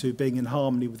back to being in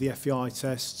harmony with the FEI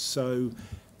tests, so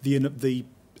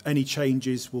any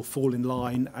changes will fall in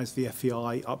line as the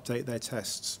FEI update their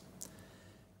tests.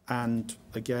 And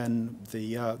again,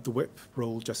 the whip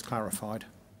rule just clarified.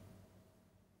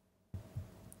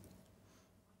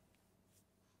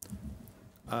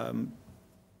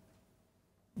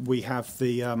 We have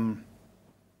the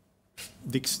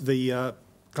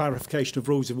clarification of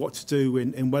rules of what to do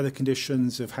in weather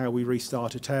conditions, of how we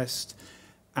restart a test,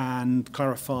 and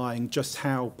clarifying just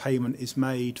how payment is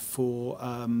made for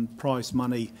prize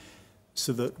money,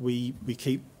 so that we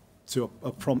keep to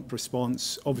a prompt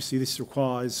response. Obviously, this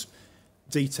requires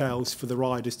details for the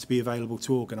riders to be available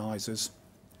to organisers.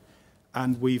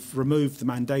 And we've removed the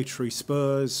mandatory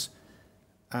spurs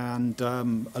and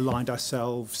aligned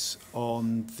ourselves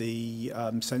on the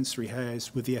sensory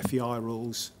hairs with the FEI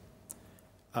rules.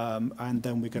 And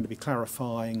then we're going to be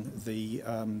clarifying the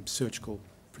surgical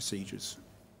procedures.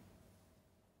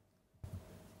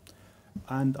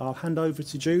 And I'll hand over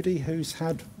to Judy, who's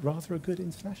had rather a good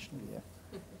international year.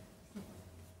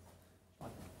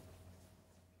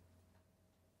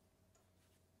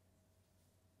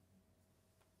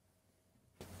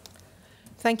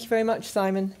 Thank you very much,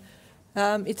 Simon.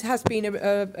 It has been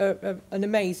an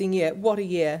amazing year. What a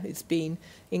year it's been.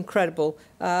 Incredible.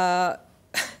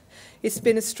 It's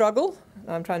been a struggle.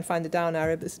 I'm trying to find the down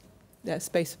arrow, but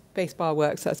space bar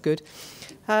works, that's good.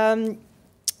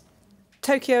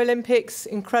 Tokyo Olympics,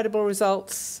 incredible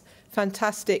results.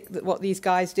 Fantastic what these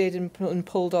guys did and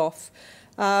pulled off.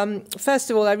 First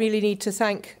of all, I really need to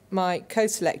thank my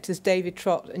co-selectors, David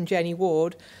Trott and Jenny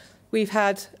Ward. We've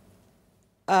had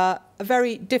a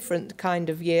very different kind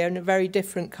of year and a very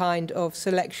different kind of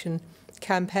selection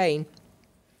campaign.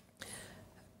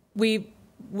 We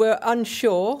were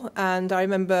unsure, and I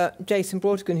remember Jason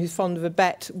Broadcom, who's fond of a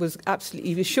bet, was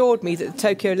absolutely assured me that the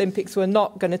Tokyo Olympics were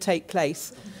not going to take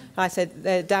place. I said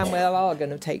they damn well are going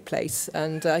to take place,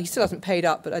 and he still hasn't paid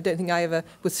up, but I don't think I ever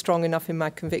was strong enough in my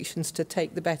convictions to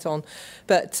take the bet on.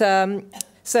 But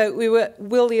so we were,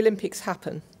 will the Olympics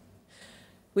happen?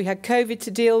 We had COVID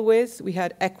to deal with, we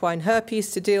had equine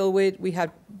herpes to deal with, we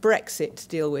had Brexit to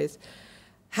deal with.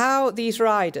 How these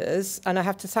riders, and I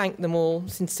have to thank them all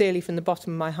sincerely from the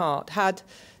bottom of my heart, had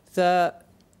the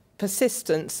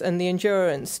persistence and the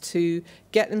endurance to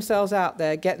get themselves out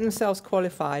there, get themselves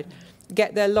qualified,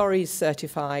 get their lorries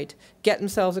certified, get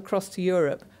themselves across to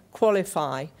Europe,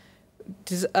 qualify,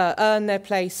 earn their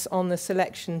place on the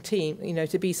selection team, you know,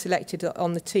 to be selected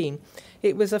on the team.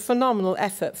 It was a phenomenal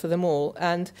effort for them all,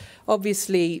 and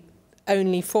obviously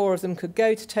only 4 of them could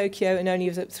go to Tokyo and only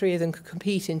 3 of them could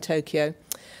compete in Tokyo.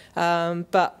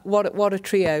 But what a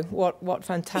trio, what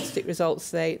fantastic results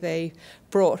they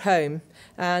brought home.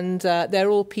 And they're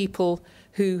all people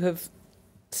who have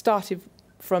started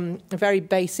from a very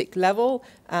basic level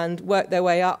and worked their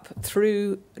way up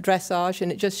through dressage,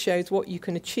 and it just shows what you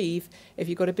can achieve if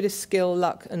you've got a bit of skill,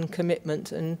 luck and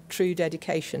commitment and true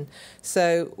dedication.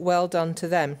 So well done to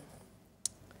them.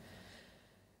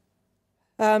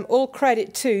 All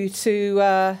credit too to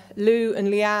Lou and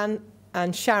Leanne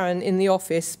and Sharon in the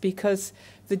office, because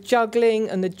the juggling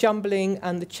and the jumbling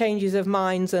and the changes of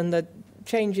minds and the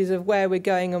changes of where we're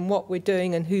going and what we're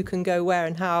doing and who can go where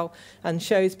and how, and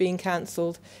shows being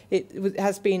cancelled, it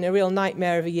has been a real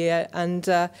nightmare of a year, and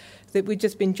that we've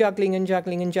just been juggling and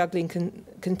juggling and juggling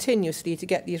continuously to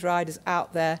get these riders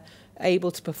out there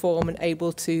able to perform and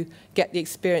able to get the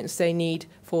experience they need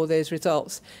for those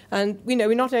results. And we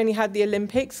not only had the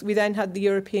Olympics, we then had the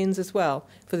Europeans as well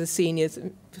for the seniors,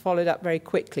 followed up very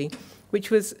quickly, which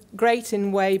was great in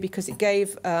a way because it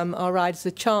gave our riders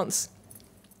a chance,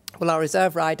 well, our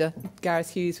reserve rider,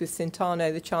 Gareth Hughes with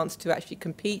Cintano, the chance to actually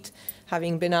compete,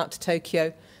 having been out to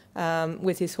Tokyo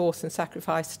with his horse and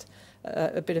sacrificed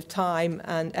a bit of time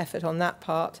and effort on that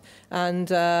part. And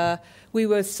we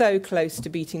were so close to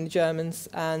beating the Germans,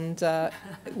 and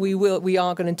we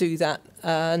are going to do that.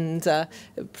 And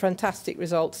fantastic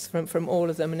results from all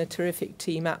of them, and a terrific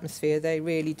team atmosphere. They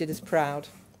really did us proud.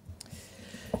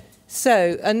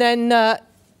 So, and then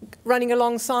running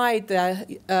alongside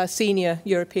the senior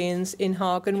Europeans in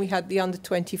Hagen, we had the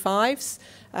under-25s.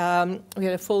 We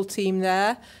had a full team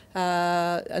there,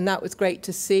 and that was great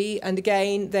to see. And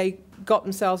again, they got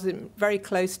themselves in very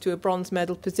close to a bronze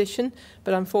medal position,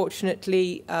 but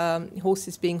unfortunately,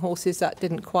 horses being horses, that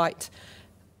didn't quite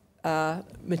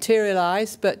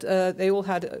materialise. But they all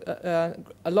had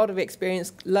a lot of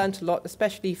experience, learnt a lot,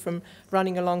 especially from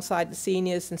running alongside the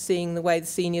seniors and seeing the way the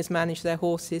seniors manage their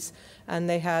horses, and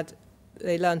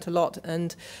they learnt a lot.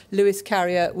 And Lewis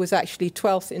Carrier was actually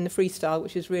 12th in the freestyle,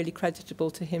 which is really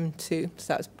creditable to him too.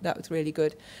 So that was really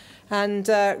good. And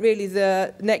really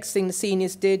the next thing the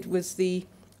seniors did was the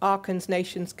Aachen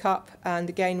Nations Cup. And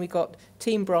again, we got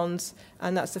team bronze.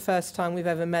 And that's the first time we've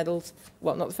ever medalled.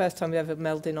 Well, not the first time we've ever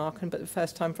medalled in Aachen, but the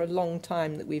first time for a long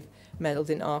time that we've medalled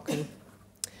in Aachen.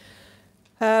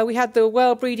 We had the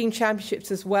World Breeding Championships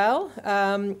as well.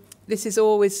 This is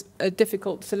always a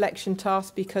difficult selection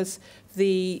task because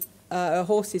the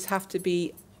horses have to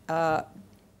be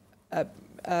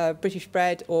British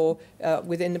bred or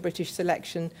within the British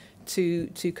selection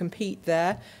to compete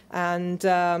there. And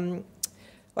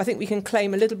I think we can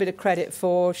claim a little bit of credit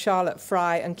for Charlotte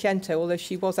Fry and Kiento, although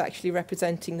she was actually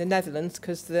representing the Netherlands,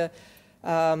 because the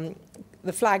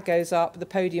flag goes up, the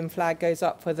podium flag goes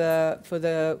up for the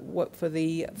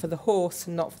horse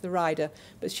and not for the rider.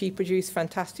 But she produced a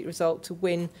fantastic result to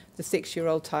win the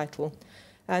 6-year-old title.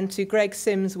 And to Greg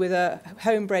Sims with a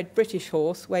homebred British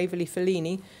horse, Waverley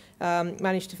Fellini,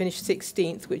 managed to finish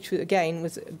 16th, which again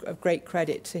was of great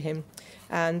credit to him.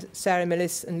 And Sarah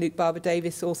Millis and Luke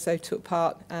Barber-Davis also took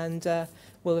part and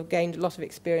will have gained a lot of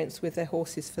experience with their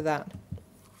horses for that.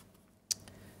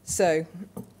 So,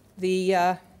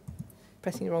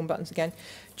 pressing the wrong buttons again.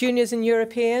 Juniors and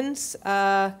Europeans,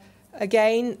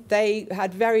 again, they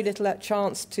had very little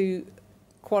chance to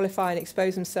qualify and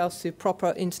expose themselves to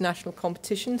proper international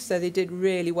competition, so they did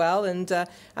really well. And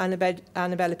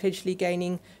Annabella Pidgley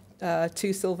gaining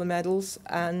 2 silver medals,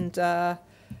 and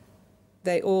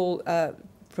they all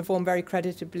performed very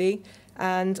creditably.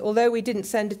 And although we didn't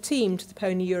send a team to the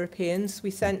Pony Europeans,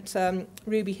 we sent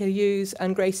Ruby Hughes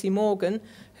and Gracie Morgan,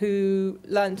 who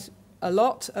learnt a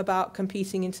lot about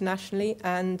competing internationally,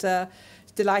 and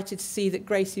delighted to see that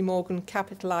Gracie Morgan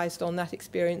capitalised on that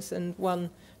experience and won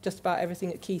just about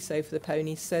everything at Kiso for the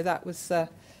ponies. So that was a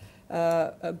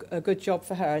good job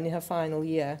for her in her final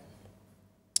year.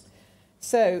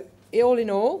 So all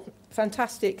in all,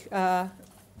 fantastic year,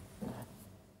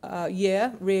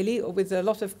 really, with a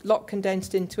lot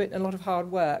condensed into it and a lot of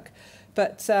hard work.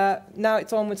 But now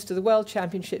it's onwards to the World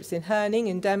Championships in Herning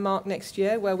in Denmark next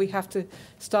year, where we have to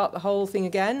start the whole thing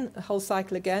again, the whole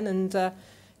cycle again, and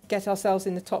get ourselves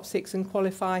in the top 6 and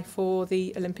qualify for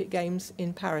the Olympic Games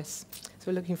in Paris. So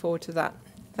we're looking forward to that.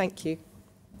 Thank you.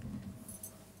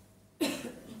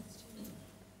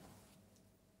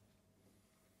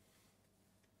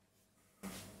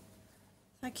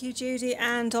 Thank you, Judy,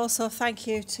 and also thank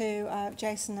you to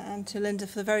Jason and to Linda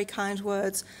for the very kind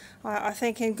words. I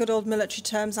think in good old military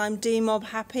terms, I'm DMOB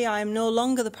happy. I am no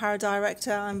longer the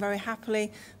para-director. I'm very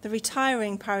happily the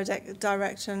retiring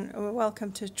para-director, and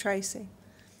welcome to Tracy.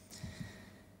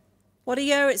 What a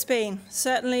year it's been.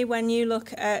 Certainly when you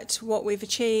look at what we've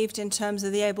achieved in terms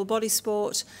of the able-bodied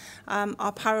sport,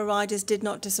 our para-riders did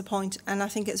not disappoint, and I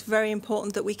think it's very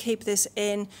important that we keep this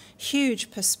in huge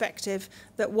perspective,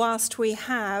 that whilst we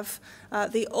have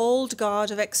the old guard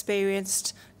of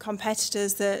experienced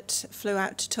competitors that flew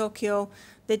out to Tokyo,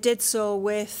 they did so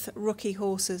with rookie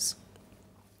horses.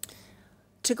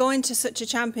 To go into such a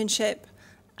championship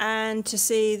and to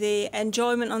see the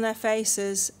enjoyment on their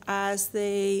faces as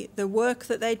the work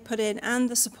that they'd put in and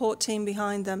the support team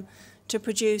behind them to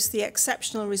produce the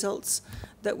exceptional results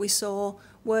that we saw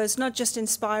was not just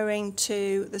inspiring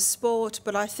to the sport,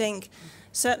 but I think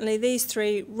certainly these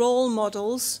 3 role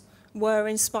models were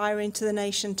inspiring to the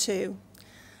nation too.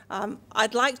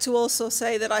 I'd like to also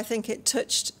say that I think it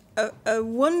touched a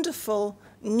wonderful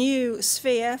new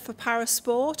sphere for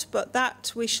parasport, but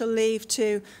that we shall leave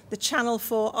to the Channel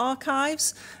 4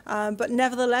 archives. But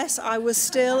nevertheless, I was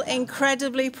still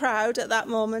incredibly proud at that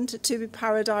moment to be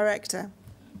para director.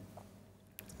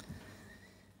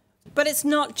 But it's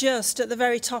not just at the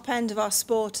very top end of our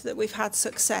sport that we've had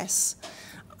success.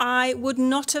 I would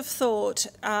not have thought,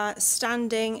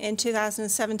 standing in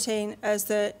 2017 as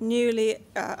the newly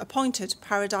appointed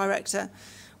para director,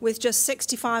 with just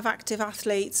 65 active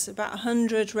athletes, about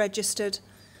 100 registered,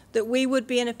 that we would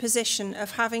be in a position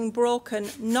of having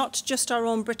broken not just our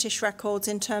own British records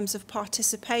in terms of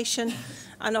participation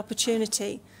and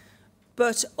opportunity,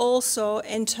 but also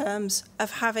in terms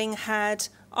of having had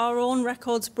our own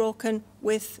records broken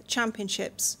with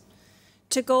championships.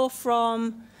 To go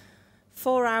from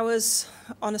 4 hours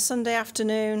on a Sunday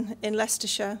afternoon in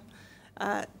Leicestershire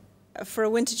for a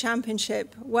winter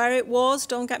championship, where it was,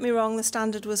 don't get me wrong, the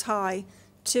standard was high,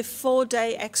 to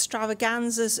 4-day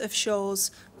extravaganzas of shows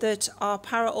that our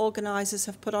para organisers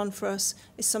have put on for us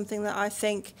is something that I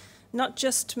think not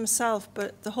just myself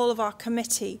but the whole of our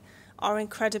committee are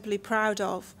incredibly proud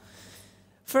of.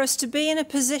 For us to be in a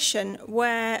position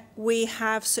where we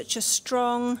have such a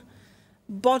strong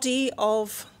body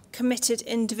of committed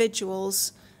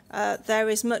individuals, there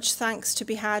is much thanks to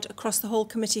be had across the whole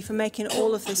committee for making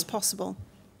all of this possible.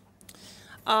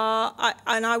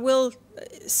 And I will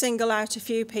single out a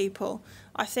few people.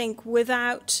 I think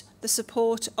without the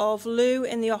support of Lou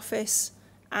in the office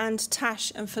and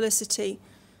Tash and Felicity,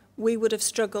 we would have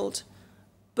struggled.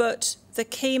 But the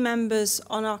key members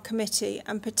on our committee,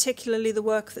 and particularly the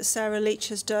work that Sarah Leach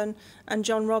has done and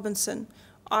John Robinson,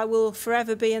 I will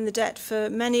forever be in the debt for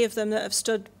many of them that have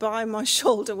stood by my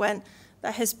shoulder when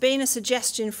there has been a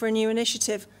suggestion for a new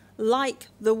initiative like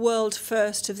the world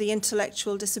first of the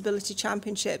Intellectual Disability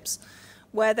Championships,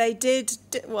 where they they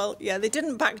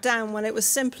didn't back down when it was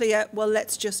simply well,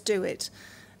 let's just do it.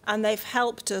 And they've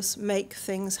helped us make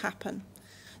things happen.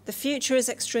 The future is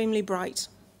extremely bright.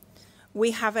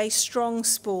 We have a strong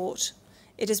sport.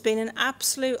 It has been an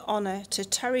absolute honour to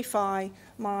terrify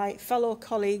my fellow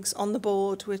colleagues on the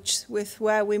board with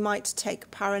where we might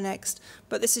take para next.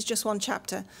 But this is just one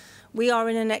chapter. We are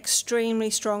in an extremely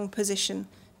strong position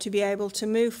to be able to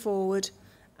move forward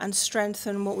and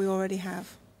strengthen what we already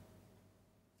have.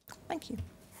 Thank you.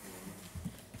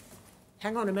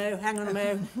 Hang on a mo, hang on a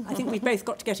mo. I think we've both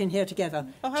got to get in here together.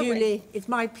 Oh, Julie, it's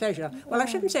my pleasure. Well, I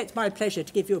shouldn't say it's my pleasure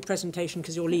to give you a presentation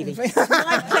because you're leaving. It's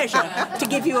my pleasure to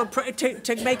give you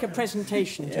to make a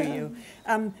presentation to you.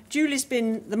 Julie's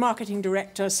been the marketing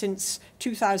director since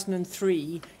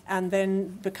 2003 and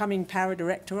then becoming para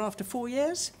director after 4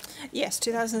 years. Yes,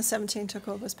 2017 took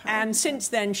over as para. And since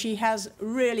then, she has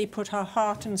really put her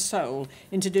heart and soul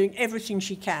into doing everything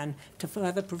she can to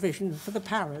further provision for the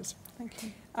paras. Thank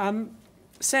you.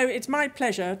 So it's my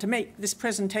pleasure to make this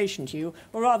presentation to you,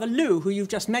 or rather Lou, who you've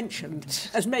just mentioned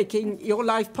as making your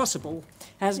life possible,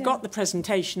 has got the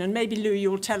presentation, and maybe Lou,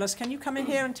 you'll tell us. Can you come in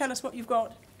here and tell us what you've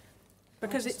got?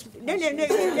 Because it's no,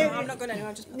 I'm not going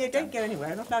anywhere. No, don't go anywhere.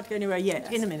 I'm not allowed to go anywhere yet.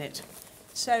 Yes. In a minute.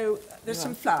 So there's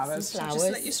some flowers. Some flowers.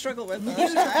 Just let you struggle with them.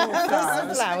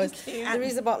 Flowers. Flowers. And there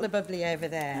is a bottle of bubbly over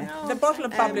there. The bottle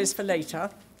of bubbly is for later.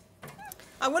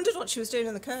 I wondered what she was doing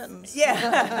in the curtains.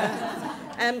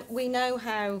 Yeah. We know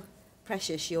how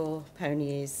precious your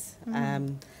pony is.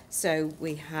 So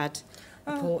we had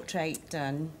a portrait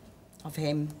done of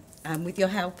him. With your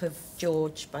help of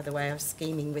George, by the way, I was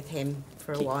scheming with him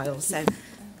for a while. So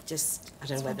just, I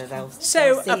don't know whether they'll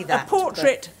see that. A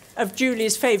portrait of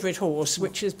Julie's favourite horse,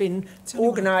 which has been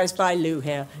organised by Lou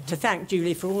here, to thank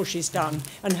Julie for all she's done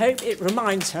and hope it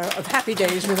reminds her of happy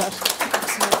days with us.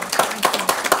 Absolutely.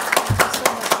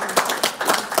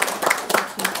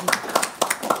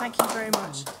 Thank you very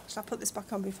much. Shall I put this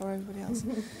back on before everybody else?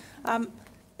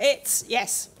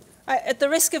 At the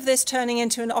risk of this turning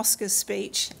into an Oscars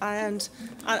speech, and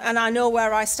I know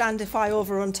where I stand if I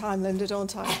overrun time, Linda,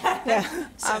 don't I? Yeah,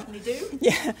 certainly do.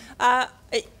 Yeah,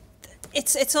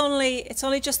 it's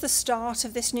only just the start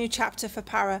of this new chapter for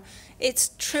para.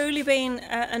 It's truly been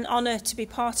an honour to be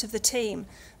part of the team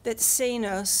that's seen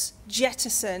us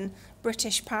jettison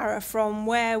British para from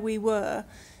where we were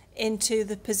into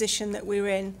the position that we're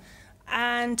in.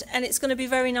 And it's going to be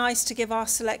very nice to give our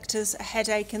selectors a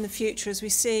headache in the future as we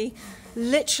see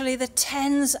literally the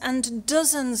tens and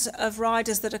dozens of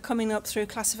riders that are coming up through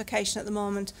classification at the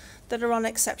moment that are on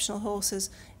exceptional horses.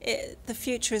 The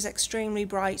future is extremely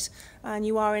bright, and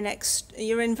you're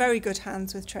in very good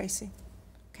hands with Tracy.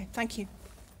 Okay, thank you.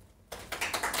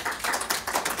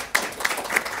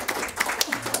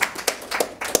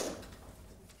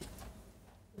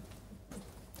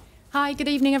 Hi, good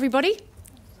evening, everybody.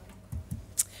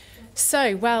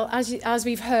 Well, as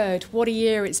we've heard, what a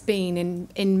year it's been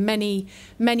in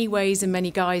many ways and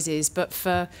many guises. But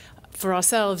for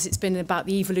ourselves, it's been about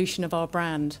the evolution of our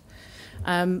brand.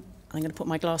 I'm going to put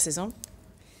my glasses on.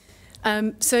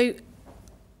 So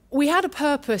we had a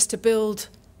purpose to build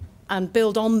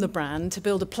on the brand, to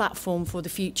build a platform for the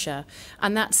future.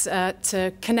 And that's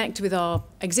to connect with our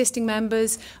existing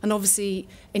members and obviously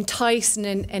entice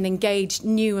and engage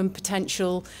new and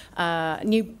potential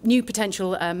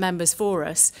members for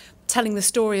us, telling the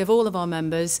story of all of our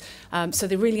members so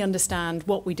they really understand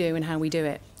what we do and how we do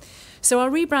it. So our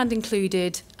rebrand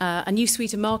included a new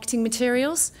suite of marketing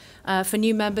materials for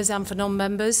new members and for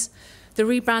non-members, the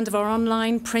rebrand of our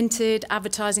online, printed,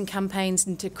 advertising campaigns,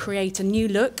 and to create a new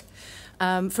look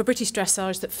for British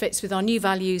Dressage that fits with our new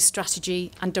values,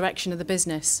 strategy, and direction of the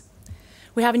business.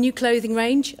 We have a new clothing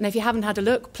range, and if you haven't had a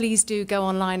look, please do go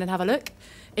online and have a look.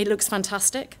 It looks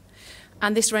fantastic.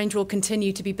 And this range will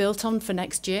continue to be built on for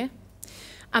next year.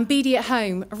 And BD at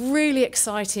Home, a really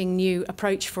exciting new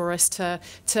approach for us to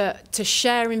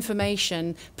share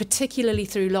information, particularly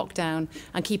through lockdown,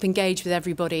 and keep engaged with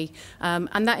everybody.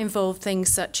 And that involved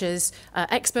things such as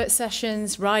expert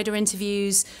sessions, rider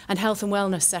interviews, and health and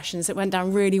wellness sessions that went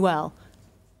down really well.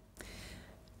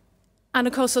 And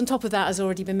of course, on top of that, as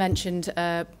already been mentioned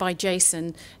by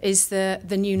Jason, is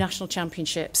the new national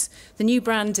championships. The new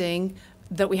branding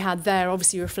that we had there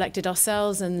obviously reflected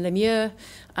ourselves and Lemieux,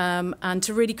 and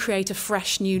to really create a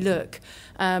fresh new look.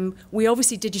 We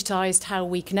obviously digitised how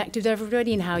we connected with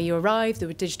everybody and how you arrived. There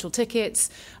were digital tickets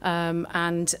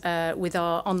and with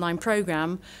our online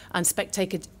programme and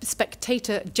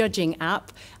spectator judging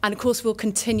app. And of course, we'll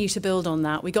continue to build on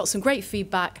that. We got some great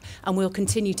feedback and we'll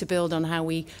continue to build on how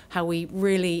we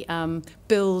really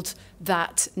build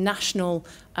that national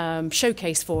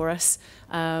showcase for us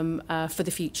for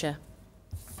the future.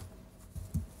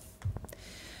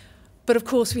 But of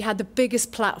course, we had the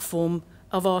biggest platform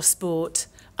of our sport,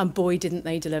 and boy, didn't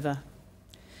they deliver.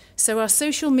 So our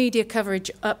social media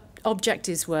coverage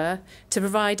objectives were to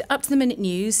provide up-to-the-minute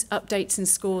news, updates and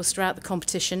scores throughout the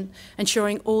competition,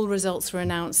 ensuring all results were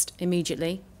announced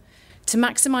immediately, to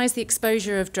maximise the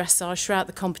exposure of dressage throughout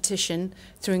the competition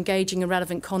through engaging and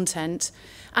relevant content,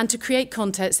 and to create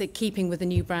content that's keeping with the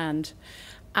new brand.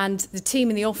 And the team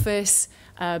in the office,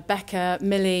 Becca,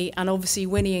 Millie, and obviously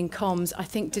Winnie in comms, I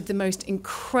think did the most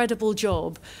incredible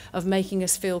job of making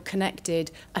us feel connected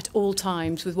at all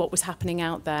times with what was happening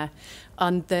out there.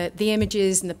 And the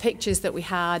images and the pictures that we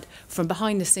had from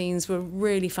behind the scenes were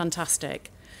really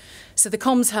fantastic. So the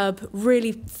comms hub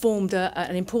really formed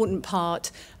an important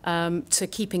part to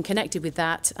keeping connected with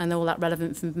that and all that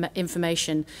relevant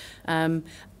information.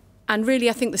 And really,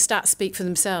 I think the stats speak for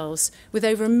themselves. With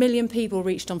over 1 million people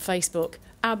reached on Facebook,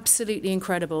 absolutely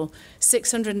incredible.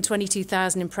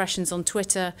 622,000 impressions on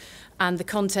Twitter, and the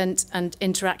content and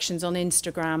interactions on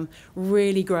Instagram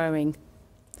really growing.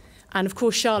 And of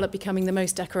course, Charlotte becoming the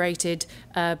most decorated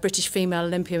British female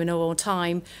Olympian in all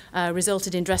time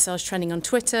resulted in dressage trending on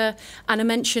Twitter, and a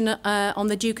mention on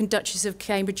the Duke and Duchess of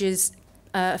Cambridge's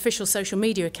official social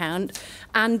media account,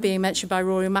 and being mentioned by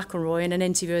Rory McIlroy in an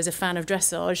interview as a fan of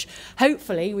dressage.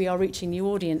 Hopefully we are reaching new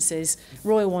audiences,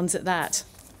 royal ones at that.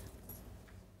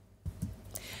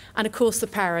 And of course the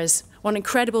paras. What an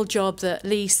incredible job that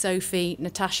Lee, Sophie,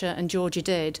 Natasha and Georgia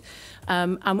did.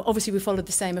 And obviously we followed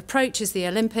the same approach as the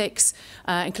Olympics,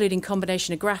 including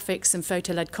combination of graphics and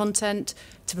photo-led content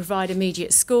to provide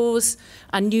immediate scores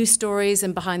and news stories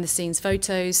and behind-the-scenes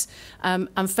photos. And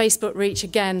Facebook reach,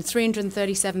 again,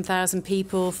 337,000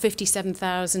 people,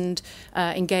 57,000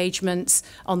 engagements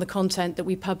on the content that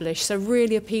we publish. So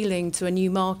really appealing to a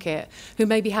new market who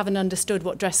maybe haven't understood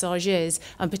what dressage is,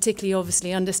 and particularly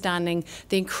obviously understanding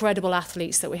the incredible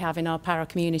athletes that we have in our para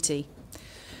community.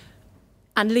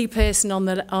 And Lee Pearson on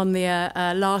the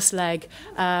last leg,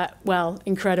 well,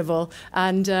 incredible.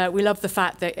 And we love the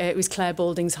fact that it was Claire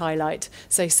Balding's highlight.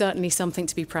 So certainly something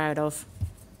to be proud of.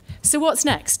 So what's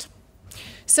next?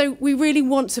 So we really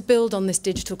want to build on this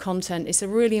digital content. It's a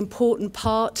really important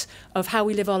part of how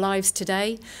we live our lives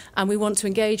today, and we want to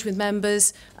engage with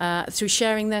members through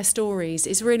sharing their stories.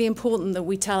 It's really important that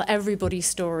we tell everybody's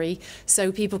story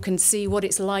so people can see what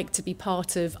it's like to be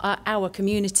part of our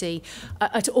community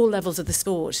at all levels of the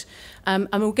sport. And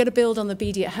we're going to build on the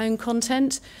BD at Home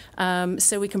content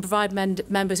so we can provide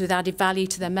members with added value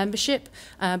to their membership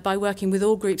by working with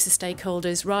all groups of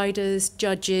stakeholders, riders,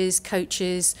 judges,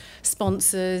 coaches,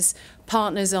 sponsors,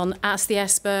 partners on Ask the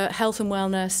Expert, health and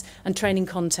wellness and training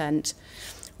content.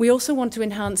 We also want to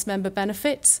enhance member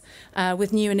benefits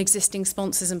with new and existing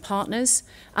sponsors and partners,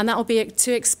 and that will be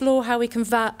to explore how we can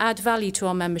add value to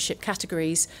our membership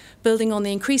categories, building on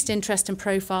the increased interest and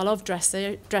profile of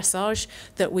dressage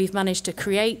that we've managed to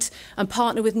create, and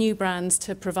partner with new brands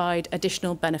to provide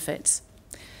additional benefits.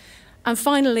 And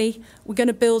finally, we're going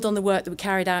to build on the work that we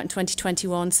carried out in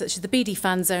 2021, such as the BD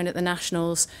Fan Zone at the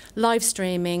Nationals, live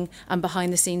streaming and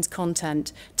behind-the-scenes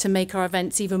content to make our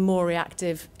events even more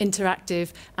reactive,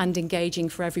 interactive and engaging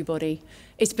for everybody.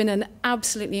 It's been an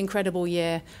absolutely incredible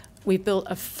year. We've built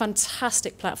a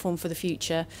fantastic platform for the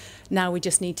future. Now we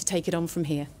just need to take it on from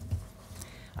here.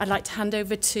 I'd like to hand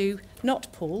over to,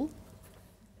 not Paul,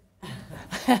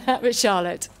 but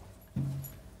Charlotte.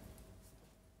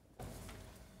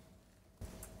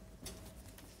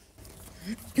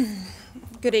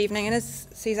 Good evening, and as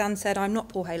Suzanne said, I'm not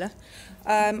Paul Haler.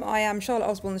 I am Charlotte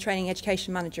Osborne, the Training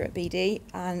Education Manager at BD,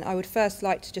 and I would first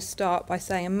like to just start by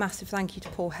saying a massive thank you to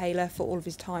Paul Haler for all of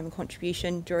his time and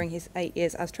contribution during his 8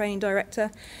 years as Training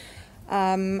Director.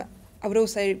 I would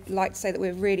also like to say that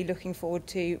we're really looking forward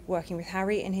to working with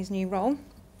Harry in his new role.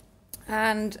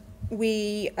 And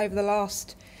we, over the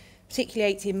last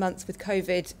particularly 18 months with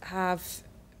COVID, have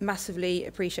massively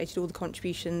appreciated all the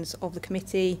contributions of the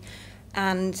committee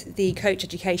and the coach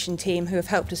education team who have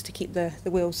helped us to keep the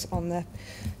wheels on the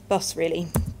bus, really.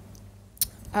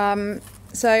 So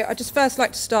I'd just first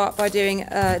like to start by doing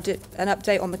an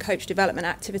update on the coach development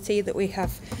activity that we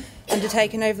have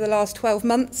undertaken over the last 12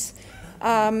 months.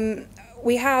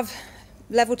 We have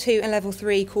level 2 and level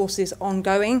 3 courses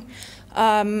ongoing.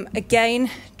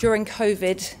 Again, during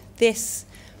COVID, this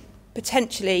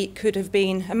potentially could have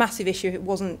been a massive issue if it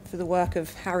wasn't for the work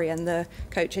of Harry and the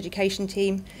coach education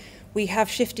team. We have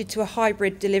shifted to a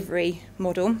hybrid delivery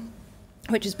model,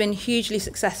 which has been hugely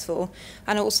successful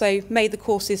and also made the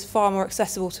courses far more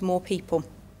accessible to more people.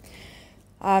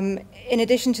 In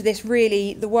addition to this,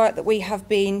 really, the work that we have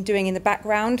been doing in the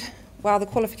background, while the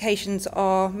qualifications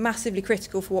are massively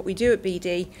critical for what we do at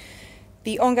BD,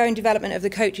 the ongoing development of the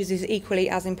coaches is equally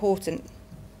as important.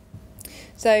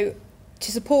 So,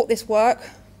 to support this work,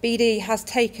 BD has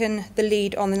taken the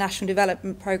lead on the National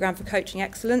Development Programme for Coaching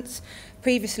Excellence,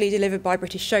 previously delivered by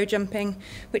British Show Jumping,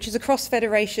 which is a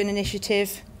cross-federation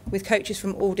initiative with coaches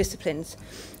from all disciplines.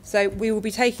 So we will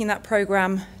be taking that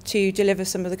programme to deliver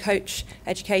some of the coach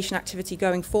education activity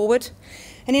going forward.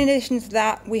 And in addition to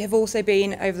that, we have also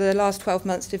been, over the last 12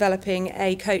 months, developing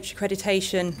a coach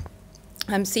accreditation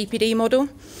CPD model.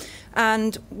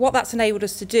 And what that's enabled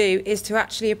us to do is to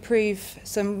actually approve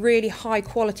some really high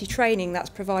quality training that's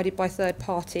provided by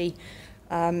third-party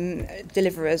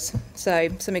deliverers. So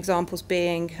some examples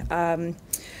being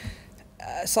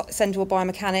Central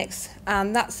Biomechanics,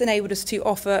 and that's enabled us to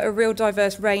offer a real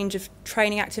diverse range of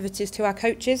training activities to our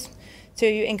coaches to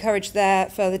encourage their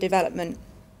further development.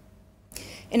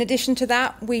 In addition to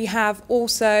that, we have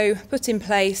also put in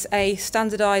place a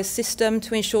standardised system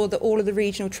to ensure that all of the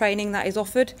regional training that is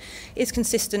offered is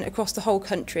consistent across the whole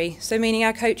country, so meaning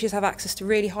our coaches have access to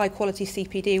really high quality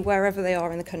CPD wherever they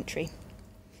are in the country.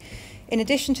 In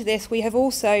addition to this, we have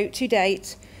also, to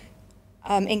date,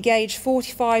 engaged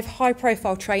 45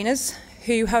 high-profile trainers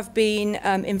who have been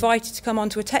invited to come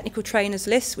onto a technical trainers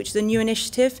list, which is a new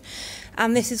initiative,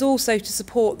 and this is also to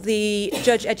support the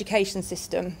judge education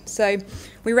system. So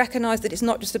we recognise that it's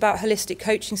not just about holistic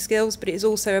coaching skills, but it is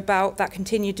also about that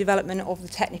continued development of the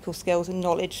technical skills and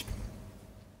knowledge.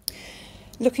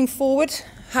 Looking forward,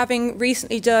 having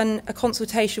recently done a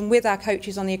consultation with our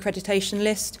coaches on the accreditation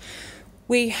list,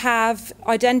 we have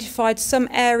identified some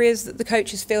areas that the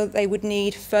coaches feel that they would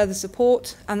need further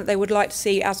support and that they would like to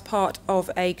see as part of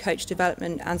a coach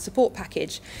development and support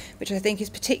package, which I think is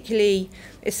particularly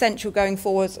essential going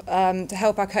forward to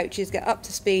help our coaches get up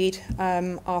to speed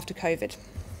after COVID.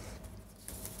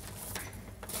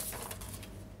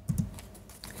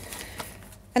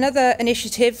 Another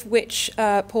initiative which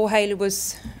Paul Haler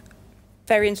was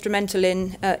very instrumental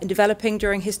in developing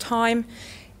during his time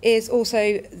is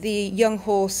also the Young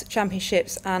Horse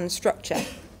Championships and structure.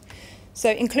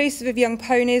 So inclusive of young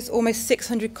ponies, almost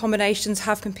 600 combinations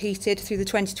have competed through the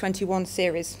 2021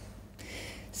 series.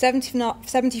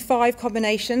 75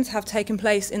 combinations have taken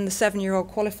place in the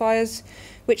 7-year-old qualifiers,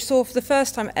 which saw for the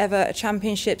first time ever a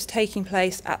championships taking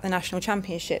place at the National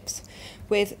Championships,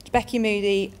 with Becky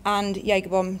Moody and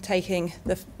Jägerbom taking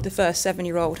the first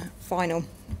 7-year-old final.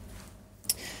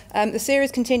 The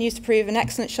series continues to prove an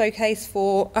excellent showcase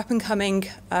for up-and-coming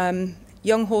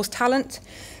young horse talent,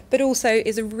 but also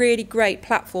is a really great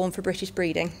platform for British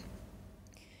breeding.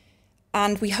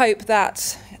 And we hope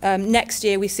that next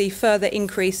year we see further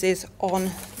increases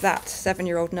on that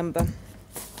 7-year-old number.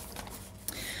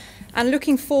 And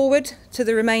looking forward to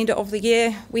the remainder of the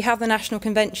year, we have the National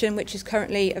Convention, which is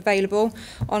currently available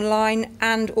online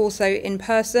and also in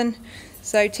person.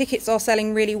 So tickets are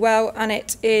selling really well, and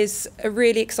it is a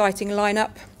really exciting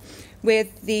lineup,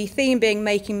 with the theme being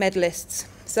Making Medalists.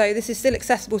 So this is still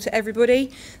accessible to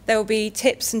everybody. There will be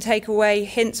tips and takeaway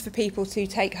hints for people to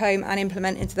take home and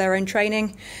implement into their own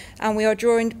training. And we are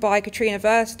joined by Katrina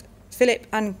Wurst, Philip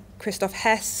and Christoph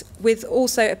Hess, with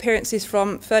also appearances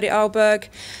from Ferdy Alberg,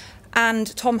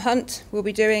 and Tom Hunt will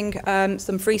be doing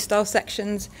some freestyle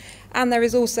sections. And there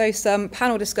is also some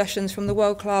panel discussions from the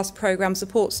world-class programme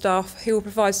support staff, who will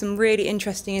provide some really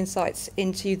interesting insights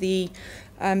into the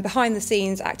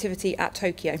behind-the-scenes activity at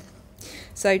Tokyo.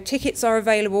 So tickets are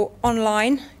available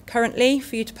online currently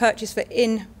for you to purchase for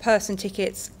in-person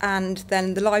tickets, and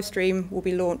then the live stream will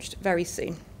be launched very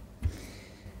soon.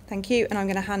 Thank you, and I'm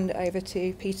going to hand it over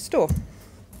to Peter Storr.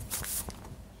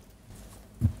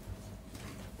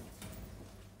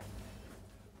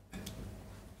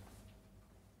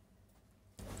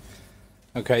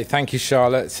 Okay, thank you,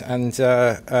 Charlotte, and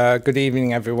good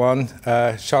evening, everyone.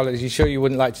 Charlotte, are you sure you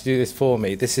wouldn't like to do this for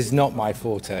me? This is not my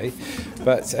forte,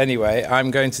 but anyway, I'm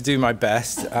going to do my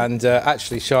best, and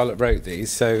actually, Charlotte wrote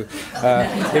these, so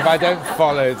if I don't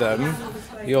follow them,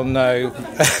 you'll know,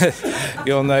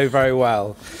 you'll know very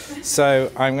well. So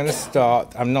I'm going to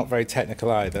start. I'm not very technical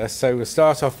either, so we'll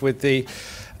start off with the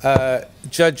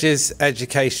Judges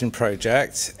Education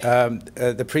Project,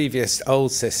 the previous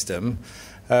old system.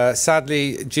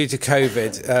 Sadly, due to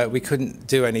COVID, we couldn't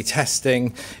do any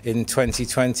testing in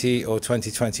 2020 or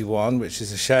 2021, which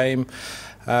is a shame.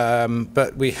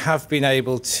 But we have been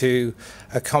able to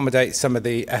accommodate some of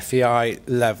the FEI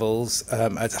levels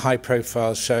at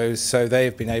high-profile shows, so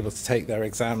they've been able to take their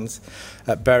exams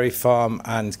at Berry Farm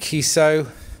and Kiso.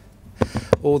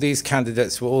 All these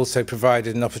candidates were also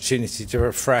provided an opportunity to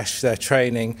refresh their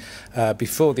training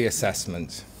before the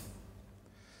assessment.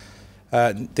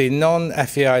 The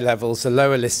non-FEI levels, the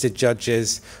lower listed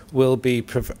judges, will be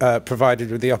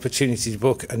provided with the opportunity to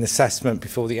book an assessment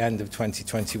before the end of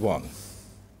 2021.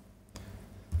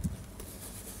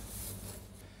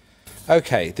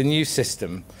 Okay, the new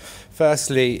system.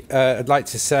 Firstly, I'd like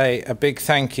to say a big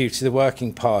thank you to the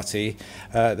Working Party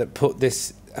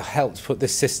that helped put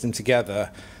this system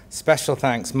together. Special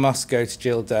thanks must go to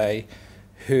Jill Day,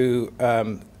 who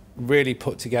really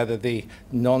put together the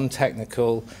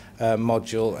non-technical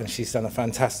module, and she's done a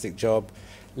fantastic job.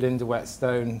 Linda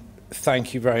Whetstone,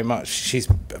 thank you very much. She's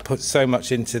put so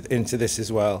much into this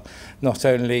as well. Not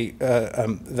only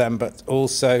them, but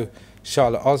also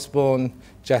Charlotte Osborne,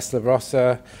 Jess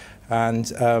LaRossa, and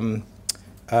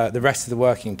the rest of the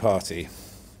Working Party.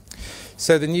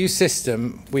 So the new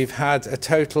system, we've had a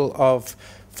total of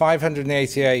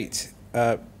 588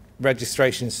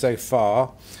 registrations so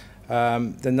far.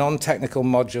 The non-technical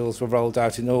modules were rolled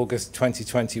out in August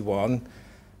 2021,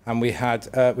 and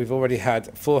we've already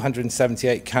had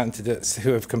 478 candidates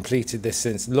who have completed this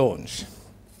since launch.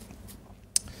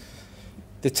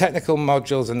 The technical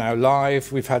modules are now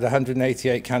live. We've had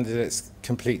 188 candidates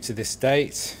complete to this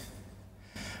date,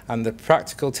 and the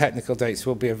practical technical dates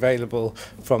will be available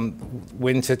from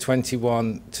winter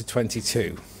 21 to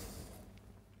 22.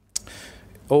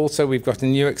 Also, we've got a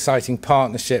new exciting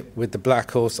partnership with the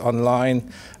Black Horse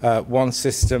Online One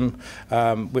system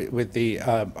with the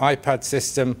iPad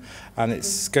system, and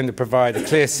it's going to provide a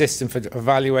clear system for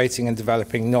evaluating and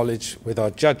developing knowledge with our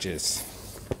judges.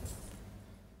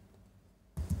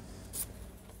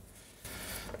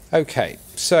 Okay,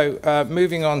 so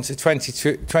moving on to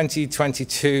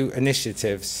 2022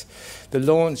 initiatives. The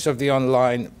launch of the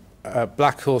online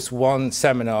Black Horse One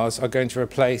seminars are going to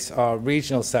replace our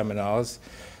regional seminars,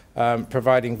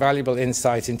 providing valuable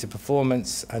insight into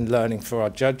performance and learning for our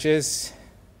judges.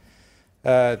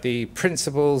 The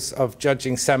Principles of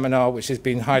Judging seminar, which has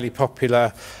been highly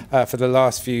popular for the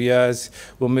last few years,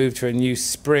 will move to a new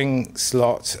spring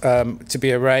slot to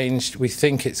be arranged. We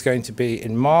think it's going to be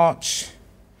in March.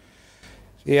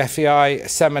 The FEI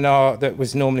seminar that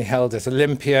was normally held at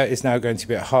Olympia is now going to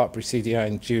be at Hartbury CDI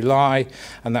in July,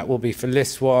 and that will be for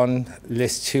List 1,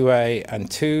 List 2A and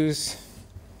 2s.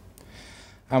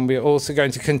 And we're also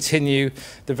going to continue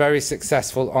the very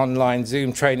successful online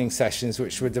Zoom training sessions,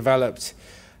 which were developed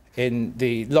in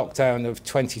the lockdown of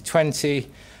 2020,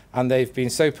 and they've been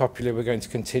so popular, we're going to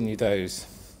continue those.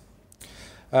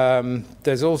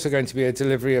 There's also going to be a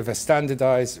delivery of a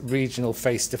standardized regional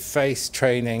face-to-face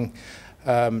training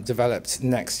developed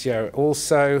next year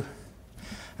also.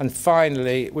 And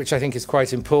finally, which I think is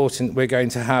quite important, we're going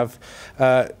to have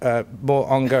more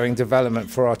ongoing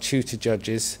development for our tutor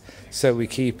judges, so we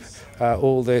keep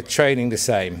all the training the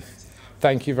same.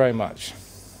 Thank you very much.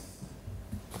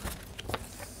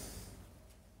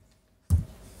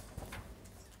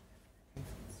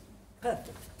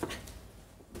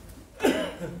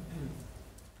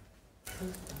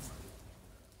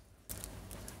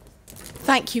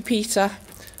 Thank you, Peter.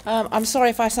 I'm sorry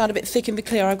if I sound a bit thick in the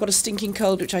clear. I've got a stinking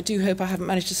cold, which I do hope I haven't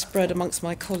managed to spread amongst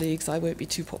my colleagues. I won't be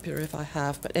too popular if I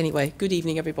have. But anyway, good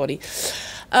evening, everybody.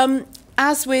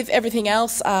 As with everything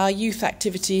else, our youth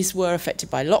activities were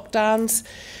affected by lockdowns.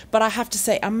 But I have to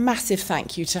say a massive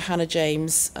thank you to Hannah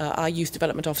James, our Youth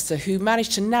Development Officer, who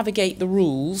managed to navigate the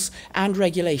rules and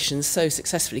regulations so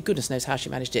successfully. Goodness knows how she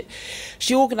managed it.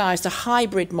 She organised a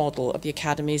hybrid model of the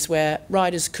academies where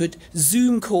riders could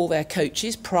Zoom call their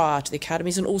coaches prior to the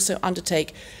academies and also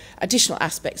undertake additional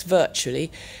aspects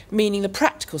virtually, meaning the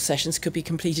practical sessions could be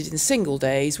completed in single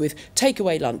days with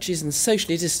takeaway lunches and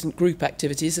socially distant group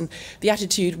activities, and the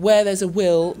attitude, where there's a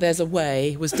will, there's a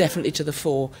way, was definitely to the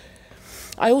fore.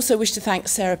 I also wish to thank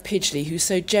Sarah Pidgley, who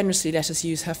so generously let us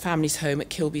use her family's home at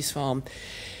Kilby's Farm.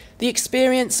 The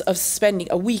experience of spending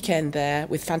a weekend there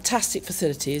with fantastic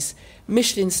facilities,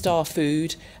 Michelin star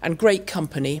food and great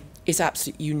company is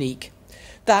absolutely unique.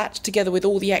 That, together with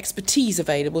all the expertise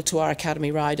available to our Academy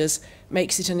riders,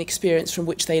 makes it an experience from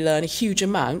which they learn a huge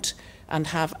amount and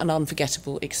have an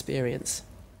unforgettable experience.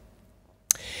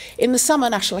 In the summer,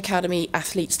 National Academy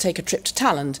athletes take a trip to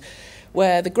Talland,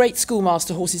 where the great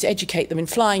schoolmaster horses educate them in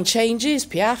flying changes,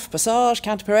 piaffe, passage,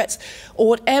 counter pirouettes, or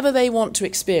whatever they want to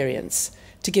experience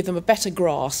to give them a better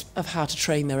grasp of how to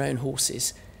train their own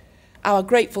horses. Our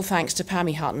grateful thanks to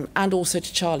Pammy Hutton and also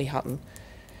to Charlie Hutton.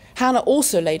 Hannah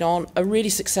also laid on a really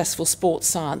successful sports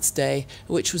science day,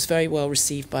 which was very well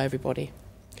received by everybody.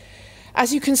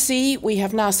 As you can see, we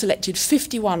have now selected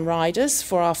 51 riders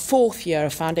for our 4th year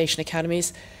of Foundation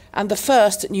Academies, and the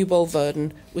first at New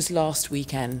Bolverden was last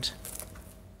weekend.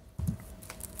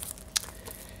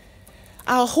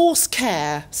 Our horse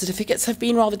care certificates have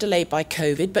been rather delayed by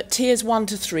COVID, but tiers 1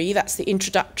 to 3, that's the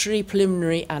introductory,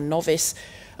 preliminary and novice,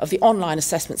 of the online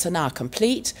assessments are now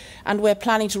complete, and we're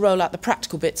planning to roll out the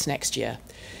practical bits next year.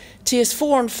 Tiers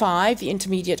 4 and 5, the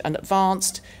intermediate and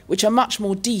advanced, which are much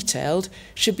more detailed,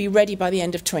 should be ready by the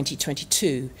end of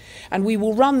 2022. And we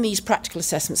will run these practical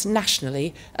assessments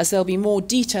nationally, as there'll be more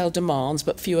detailed demands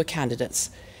but fewer candidates.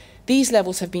 These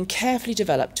levels have been carefully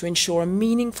developed to ensure a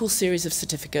meaningful series of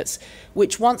certificates,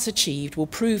 which once achieved will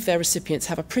prove their recipients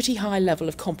have a pretty high level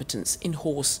of competence in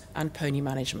horse and pony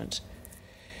management.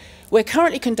 We're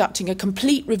currently conducting a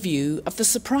complete review of the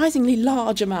surprisingly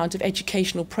large amount of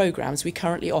educational programmes we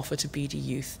currently offer to BD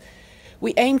Youth.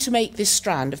 We aim to make this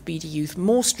strand of BD Youth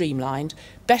more streamlined,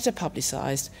 better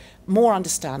publicised, more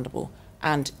understandable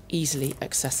and easily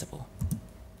accessible.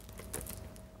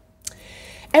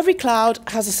 Every cloud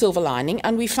has a silver lining,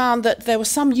 and we found that there were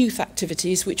some youth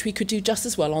activities which we could do just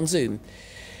as well on Zoom.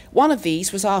 One of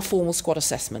these was our formal squad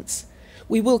assessments.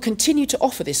 We will continue to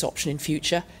offer this option in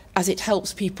future, as it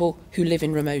helps people who live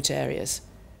in remote areas.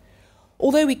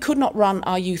 Although we could not run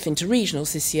our youth into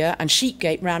regionals this year and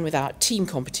Sheepgate ran without team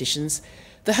competitions,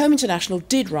 the Home International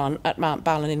did run at Mount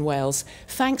Ballon in Wales,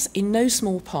 thanks in no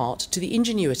small part to the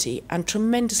ingenuity and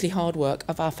tremendously hard work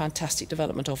of our fantastic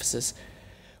development officers.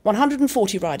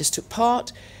 140 riders took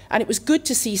part, and it was good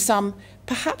to see some,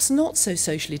 perhaps not so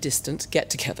socially distant,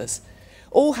 get-togethers.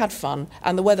 All had fun,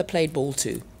 and the weather played ball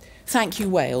too. Thank you,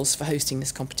 Wales, for hosting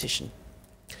this competition.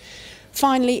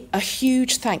 Finally, a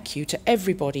huge thank you to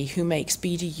everybody who makes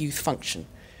BD Youth function.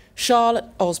 Charlotte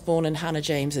Osborne and Hannah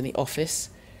James in the office,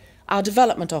 our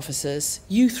development officers,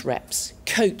 youth reps,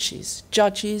 coaches,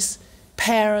 judges,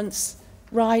 parents,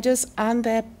 riders and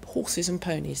their horses and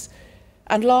ponies.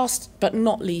 And last but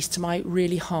not least, to my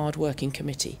really hard-working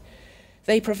committee.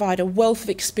 They provide a wealth of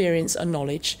experience and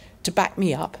knowledge to back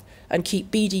me up and keep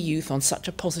BD Youth on such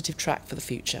a positive track for the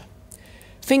future.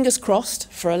 Fingers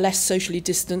crossed for a less socially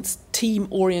distanced,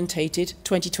 team-orientated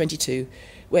 2022,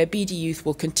 where BD Youth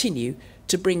will continue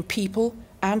to bring people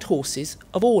and horses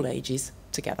of all ages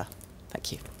together.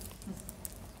 Thank you.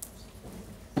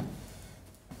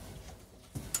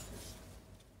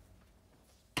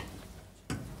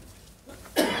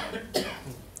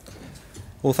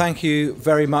 Well, thank you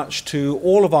very much to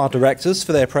all of our directors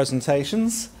for their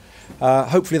presentations.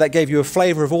 Hopefully that gave you a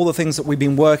flavour of all the things that we've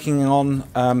been working on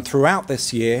throughout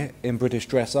this year in British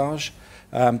Dressage,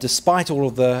 despite all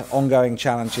of the ongoing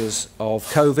challenges of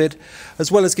COVID,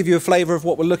 as well as give you a flavour of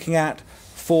what we're looking at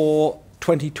for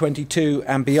 2022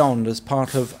 and beyond as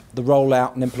part of the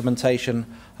rollout and implementation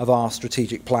of our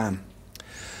strategic plan.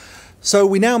 So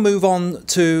we now move on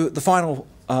to the final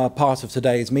part of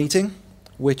today's meeting,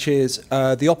 which is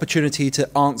the opportunity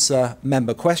to answer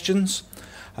member questions.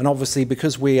 And obviously,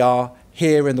 because we are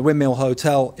here in the Windmill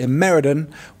Hotel in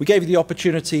Meriden, we gave you the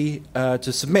opportunity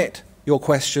to submit your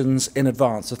questions in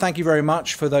advance. So thank you very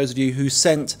much for those of you who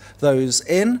sent those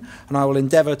in, and I will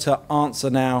endeavour to answer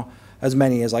now as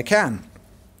many as I can.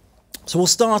 So we'll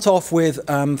start off with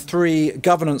 3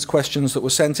 governance questions that were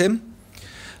sent in.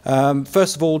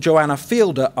 First of all, Joanna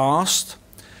Fielder asked,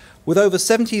 with over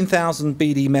 17,000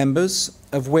 BD members,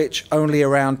 of which only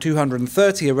around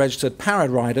 230 are registered para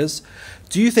riders,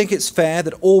 do you think it's fair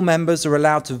that all members are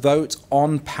allowed to vote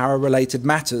on para-related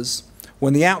matters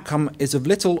when the outcome is of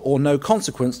little or no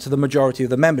consequence to the majority of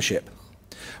the membership?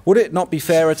 Would it not be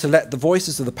fairer to let the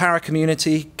voices of the para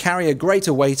community carry a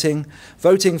greater weighting,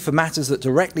 voting for matters that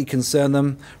directly concern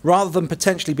them, rather than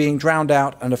potentially being drowned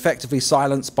out and effectively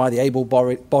silenced by the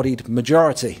able-bodied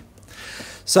majority?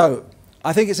 So,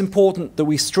 I think it's important that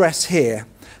we stress here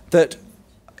that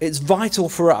it's vital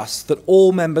for us that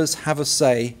all members have a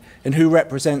say in who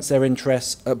represents their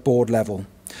interests at board level.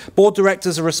 Board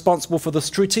directors are responsible for the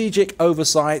strategic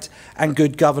oversight and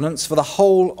good governance for the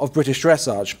whole of British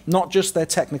Dressage, not just their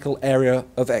technical area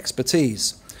of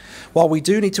expertise. While we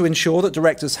do need to ensure that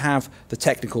directors have the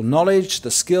technical knowledge,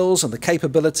 the skills and the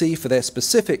capability for their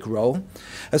specific role,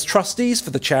 as trustees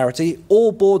for the charity,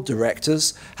 all board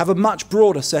directors have a much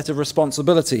broader set of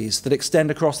responsibilities that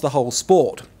extend across the whole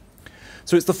sport.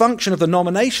 So it's the function of the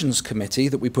nominations committee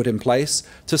that we put in place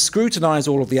to scrutinise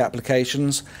all of the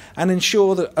applications and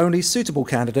ensure that only suitable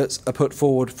candidates are put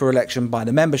forward for election by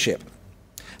the membership.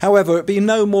 However, it would be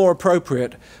no more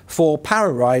appropriate for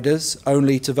para riders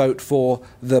only to vote for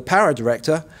the para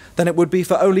director than it would be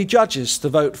for only judges to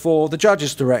vote for the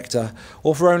judges director,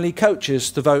 or for only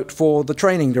coaches to vote for the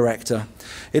training director.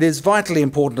 It is vitally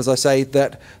important, as I say,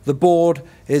 that the board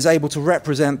is able to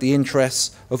represent the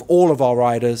interests of all of our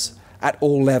riders at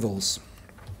all levels.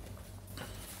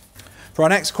 For our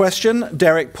next question,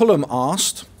 Derek Pullum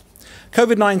asked,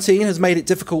 COVID-19 has made it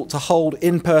difficult to hold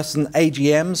in-person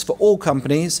AGMs for all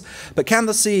companies, but can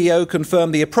the CEO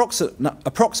confirm the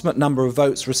approximate number of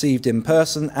votes received in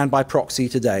person and by proxy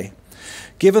today?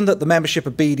 Given that the membership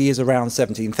of BD is around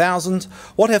 17,000,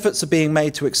 what efforts are being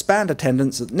made to expand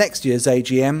attendance at next year's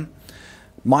AGM?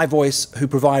 My Voice, who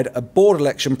provide a board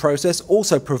election process,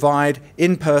 also provide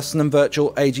in-person and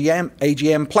virtual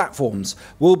AGM platforms.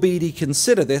 Will BD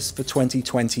consider this for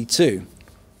 2022?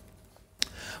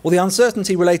 Well, the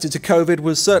uncertainty related to COVID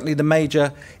was certainly the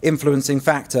major influencing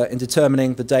factor in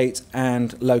determining the date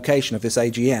and location of this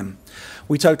AGM.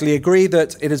 We totally agree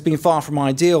that it has been far from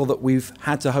ideal that we've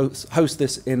had to host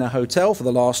this in a hotel for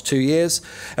the last 2 years,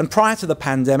 and prior to the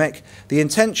pandemic, the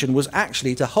intention was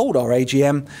actually to hold our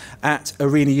AGM at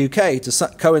Arena UK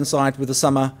to coincide with the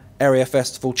Summer Area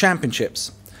Festival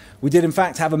Championships. We did in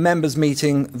fact have a members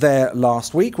meeting there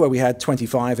last week where we had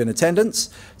 25 in attendance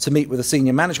to meet with the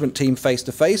senior management team face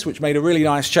to face, which made a really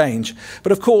nice change.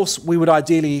 But of course, we would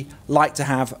ideally like to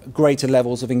have greater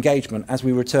levels of engagement as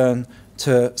we return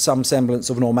to some semblance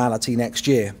of normality next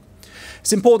year.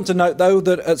 It's important to note, though,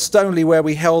 that at Stoneleigh, where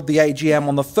we held the AGM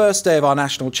on the first day of our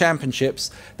national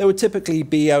championships, there would typically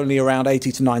be only around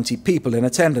 80 to 90 people in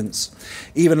attendance.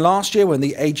 Even last year, when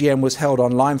the AGM was held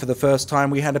online for the first time,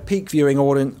 we had a peak viewing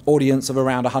audience of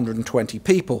around 120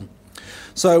 people.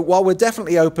 So while we're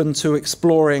definitely open to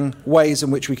exploring ways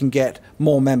in which we can get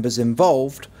more members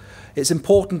involved, it's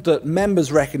important that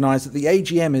members recognise that the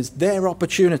AGM is their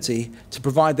opportunity to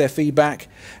provide their feedback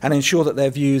and ensure that their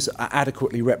views are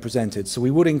adequately represented. So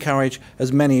we would encourage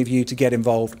as many of you to get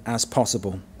involved as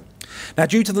possible. Now,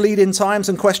 due to the lead-in times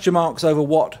and question marks over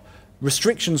what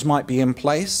restrictions might be in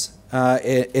place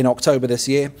in October this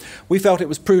year, we felt it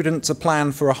was prudent to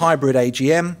plan for a hybrid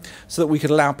AGM so that we could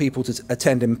allow people to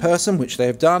attend in person, which they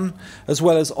have done, as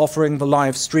well as offering the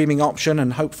live streaming option,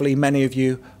 and hopefully many of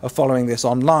you are following this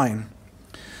online.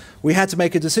 We had to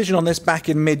make a decision on this back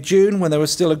in mid-June when there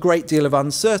was still a great deal of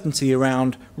uncertainty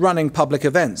around running public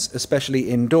events, especially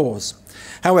indoors.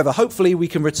 However, hopefully we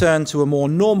can return to a more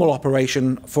normal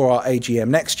operation for our AGM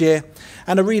next year,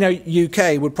 and Arena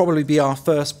UK would probably be our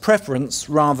first preference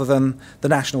rather than the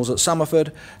Nationals at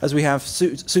Somerford, as we have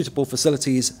suitable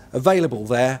facilities available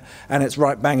there, and it's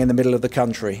right bang in the middle of the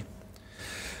country.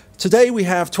 Today we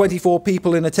have 24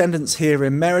 people in attendance here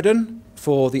in Meriden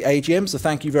for the AGM, so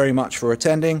thank you very much for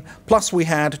attending. Plus we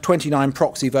had 29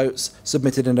 proxy votes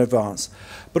submitted in advance.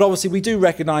 But obviously we do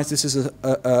recognise this is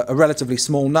a relatively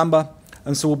small number,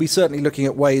 and so we'll be certainly looking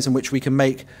at ways in which we can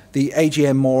make the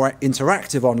AGM more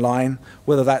interactive online,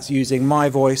 whether that's using My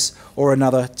Voice or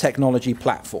another technology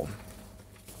platform.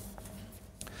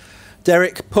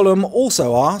 Derek Pullum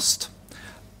also asked,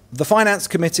 the Finance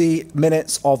Committee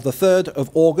minutes of the 3rd of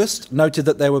August noted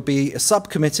that there would be a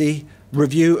subcommittee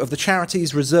review of the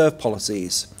charity's reserve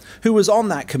policies. Who was on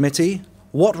that committee?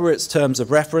 What were its terms of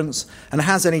reference? And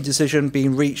has any decision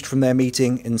been reached from their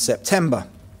meeting in September?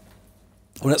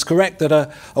 Well, it's correct that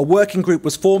a working group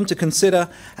was formed to consider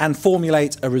and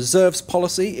formulate a reserves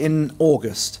policy in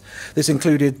August. This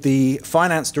included the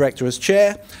finance director as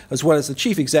chair, as well as the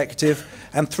chief executive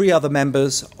and 3 other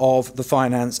members of the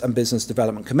Finance and Business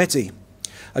Development Committee.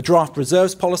 A draft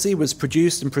reserves policy was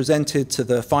produced and presented to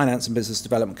the Finance and Business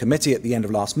Development Committee at the end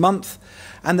of last month,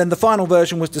 and then the final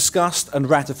version was discussed and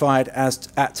ratified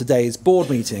at today's board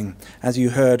meeting, as you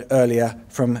heard earlier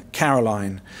from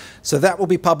Caroline. So that will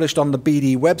be published on the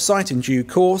BD website in due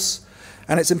course,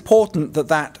 and it's important that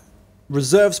that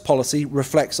reserves policy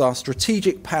reflects our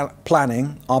strategic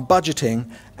planning, our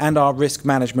budgeting, and our risk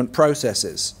management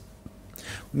processes.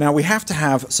 Now, we have to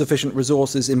have sufficient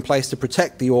resources in place to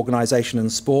protect the organisation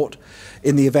and sport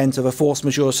in the event of a force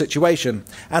majeure situation.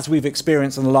 As we've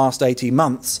experienced in the last 18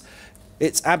 months,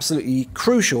 it's absolutely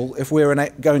crucial if we're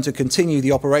going to continue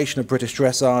the operation of British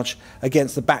Dressage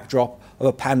against the backdrop of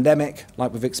a pandemic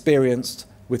like we've experienced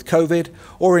with COVID,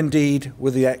 or indeed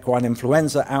with the equine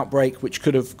influenza outbreak, which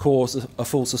could have caused a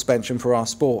full suspension for our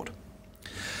sport.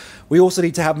 We also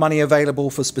need to have money available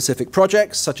for specific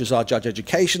projects, such as our judge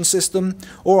education system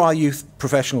or our youth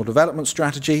professional development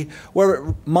strategy, where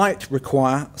it might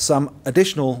require some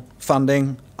additional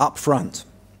funding up front.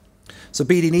 So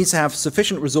BD needs to have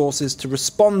sufficient resources to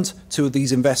respond to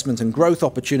these investment and growth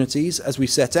opportunities as we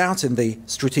set out in the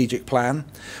strategic plan,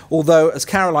 although, as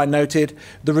Caroline noted,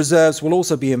 the reserves will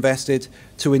also be invested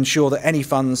to ensure that any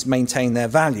funds maintain their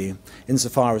value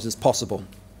insofar as is possible.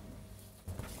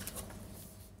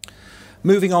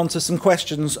 Moving on to some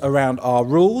questions around our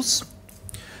rules.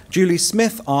 Julie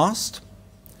Smith asked,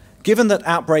 given that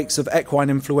outbreaks of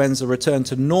equine influenza returned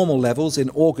to normal levels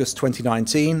in August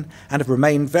 2019 and have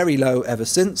remained very low ever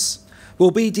since,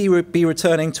 will BD be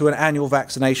returning to an annual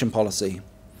vaccination policy?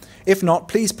 If not,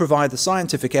 please provide the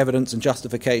scientific evidence and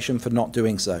justification for not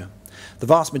doing so. The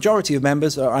vast majority of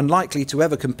members are unlikely to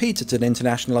ever compete at an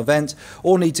international event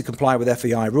or need to comply with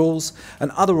FEI rules,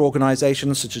 and other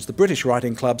organisations such as the British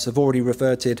Riding Clubs have already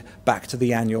reverted back to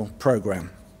the annual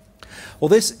programme. Well,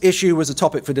 this issue was a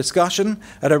topic for discussion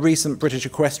at a recent British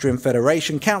Equestrian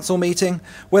Federation Council meeting,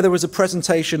 where there was a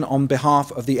presentation on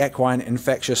behalf of the Equine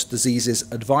Infectious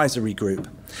Diseases Advisory Group.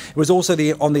 It was also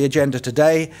on the agenda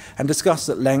today and discussed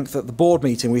at length at the board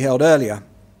meeting we held earlier.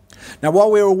 Now, while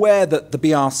we're aware that the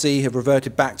BRC have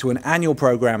reverted back to an annual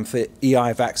programme for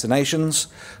EI vaccinations,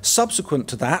 subsequent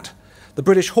to that, the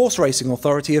British Horse Racing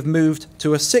Authority have moved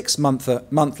to a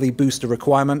 6-monthly booster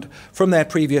requirement from their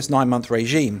previous 9-month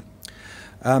regime.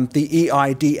 The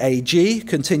EIDAG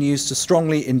continues to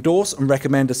strongly endorse and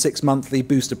recommend a 6-monthly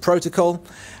booster protocol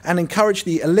and encourage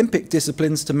the Olympic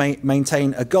disciplines to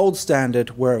maintain a gold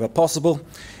standard wherever possible,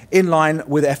 in line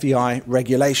with FEI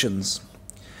regulations.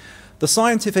 The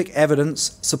scientific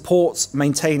evidence supports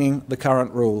maintaining the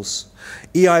current rules.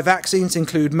 EI vaccines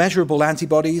include measurable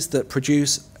antibodies that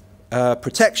produce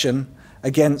protection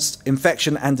against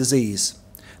infection and disease.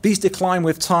 These decline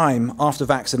with time after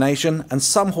vaccination, and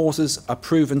some horses are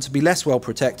proven to be less well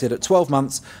protected at 12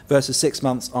 months versus 6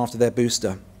 months after their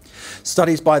booster.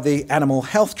 Studies by the Animal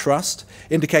Health Trust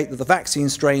indicate that the vaccine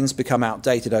strains become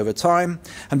outdated over time,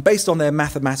 and based on their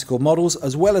mathematical models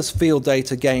as well as field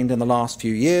data gained in the last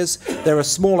few years, there are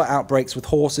smaller outbreaks with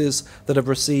horses that have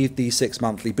received these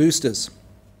 6-monthly boosters.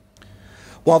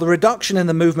 While the reduction in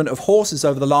the movement of horses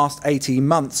over the last 18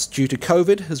 months due to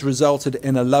COVID has resulted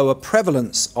in a lower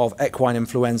prevalence of equine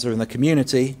influenza in the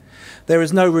community, there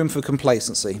is no room for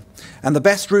complacency. And the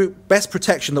best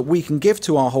protection that we can give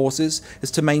to our horses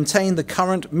is to maintain the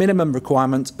current minimum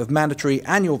requirement of mandatory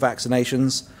annual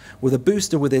vaccinations with a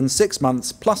booster within 6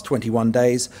 months plus 21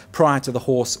 days prior to the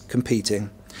horse competing.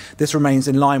 This remains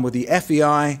in line with the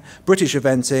FEI, British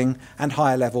eventing and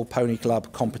higher level pony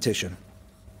club competition.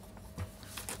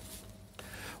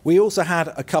 We also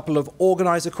had a couple of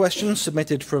organiser questions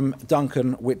submitted from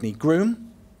Duncan Whitney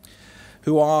Groom,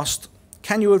 who asked,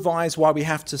 can you advise why we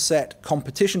have to set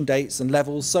competition dates and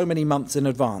levels so many months in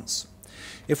advance?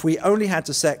 If we only had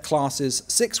to set classes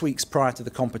 6 weeks prior to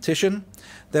the competition,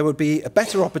 there would be a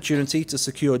better opportunity to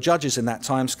secure judges in that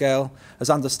timescale, as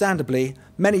understandably,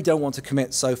 many don't want to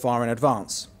commit so far in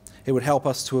advance. It would help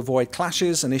us to avoid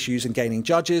clashes and issues in gaining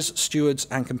judges, stewards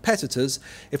and competitors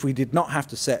if we did not have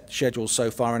to set schedules so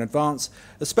far in advance,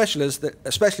 especially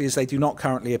as they do not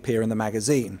currently appear in the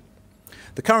magazine.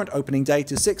 The current opening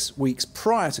date is 6 weeks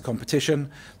prior to competition,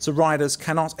 so riders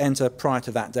cannot enter prior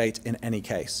to that date in any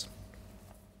case.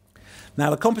 Now,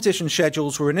 the competition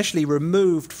schedules were initially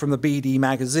removed from the BD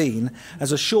magazine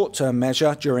as a short-term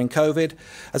measure during COVID,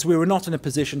 as we were not in a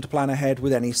position to plan ahead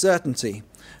with any certainty,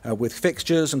 with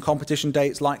fixtures and competition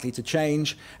dates likely to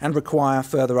change and require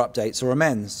further updates or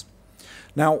amends.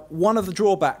 Now, one of the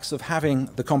drawbacks of having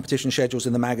the competition schedules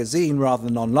in the magazine rather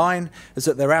than online is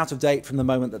that they're out of date from the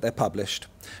moment that they're published.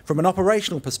 From an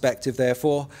operational perspective,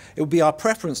 therefore, it would be our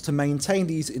preference to maintain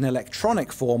these in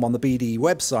electronic form on the BDE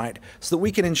website so that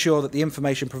we can ensure that the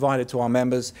information provided to our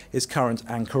members is current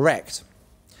and correct.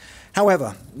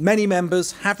 However, many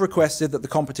members have requested that the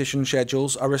competition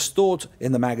schedules are restored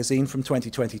in the magazine from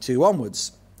 2022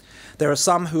 onwards. There are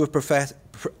some who have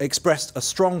expressed a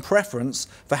strong preference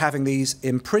for having these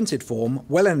in printed form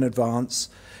well in advance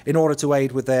in order to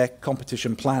aid with their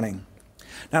competition planning.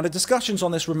 Now, the discussions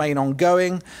on this remain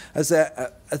ongoing as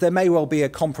there may well be a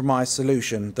compromise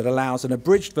solution that allows an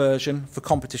abridged version for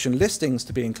competition listings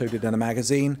to be included in a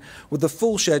magazine, with the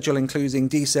full schedule including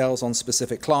details on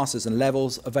specific classes and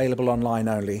levels available online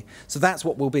only. So that's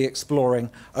what we'll be exploring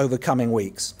over coming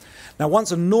weeks. Now,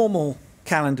 once a normal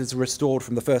calendars are restored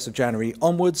from the 1st of January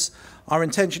onwards, our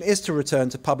intention is to return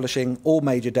to publishing all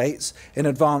major dates in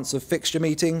advance of fixture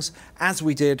meetings, as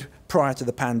we did prior to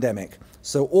the pandemic.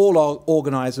 So all our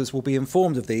organisers will be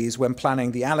informed of these when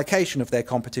planning the allocation of their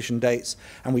competition dates,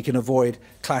 and we can avoid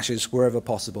clashes wherever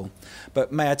possible.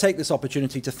 But may I take this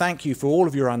opportunity to thank you for all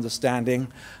of your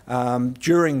understanding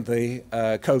during the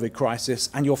COVID crisis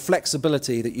and your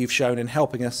flexibility that you've shown in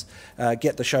helping us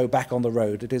get the show back on the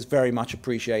road. It is very much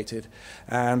appreciated.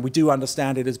 And we do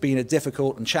understand it has been a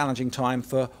difficult and challenging time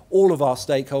for all of our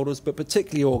stakeholders, but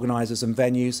particularly organisers and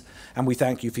venues, and we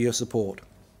thank you for your support.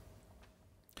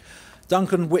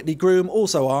 Duncan Whitley-Groom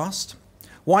also asked,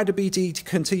 why do BT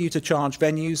continue to charge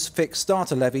venues fixed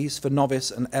starter levies for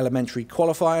novice and elementary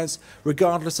qualifiers,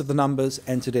 regardless of the numbers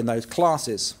entered in those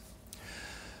classes?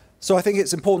 So I think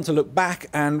it's important to look back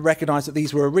and recognise that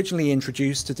these were originally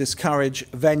introduced to discourage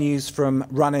venues from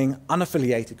running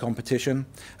unaffiliated competition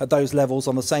at those levels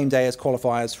on the same day as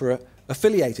qualifiers for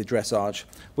affiliated dressage,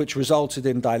 which resulted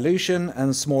in dilution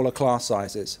and smaller class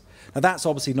sizes. Now, that's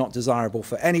obviously not desirable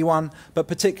for anyone, but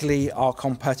particularly our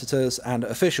competitors and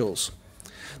officials.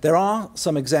 There are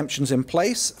some exemptions in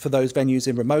place for those venues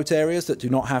in remote areas that do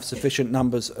not have sufficient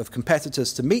numbers of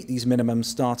competitors to meet these minimum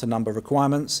starter number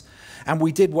requirements, and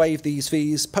we did waive these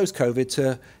fees post-COVID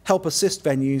to help assist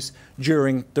venues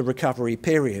during the recovery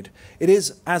period. It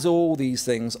is, as all these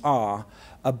things are,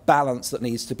 a balance that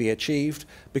needs to be achieved,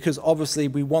 because obviously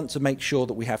we want to make sure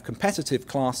that we have competitive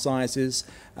class sizes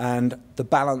and the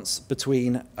balance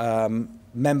between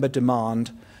member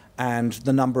demand and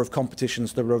the number of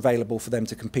competitions that are available for them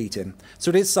to compete in. So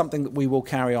it is something that we will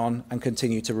carry on and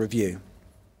continue to review.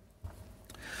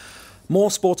 More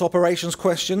sport operations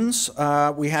questions.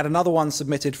 We had another one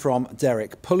submitted from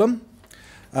Derek Pullum.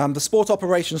 The Sport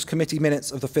Operations Committee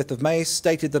minutes of the 5th of May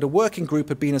stated that a working group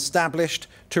had been established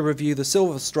to review the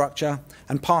silver structure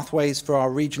and pathways for our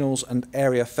regionals and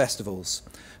area festivals.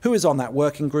 Who is on that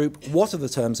working group? What are the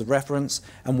terms of reference?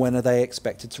 And when are they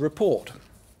expected to report?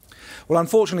 Well,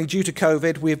 unfortunately, due to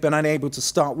COVID, we have been unable to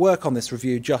start work on this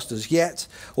review just as yet,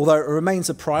 although it remains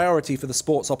a priority for the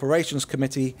Sports Operations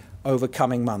Committee over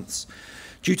coming months.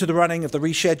 Due to the running of the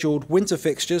rescheduled winter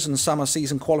fixtures and summer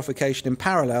season qualification in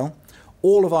parallel,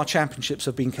 all of our championships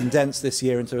have been condensed this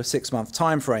year into a 6-month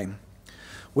time frame.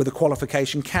 With a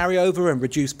qualification carryover and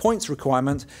reduced points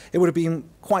requirement, it would have been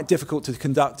quite difficult to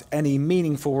conduct any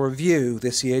meaningful review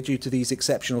this year due to these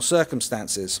exceptional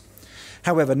circumstances.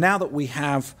 However, now that we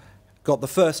have got the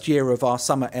first year of our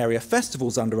summer area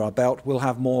festivals under our belt, we'll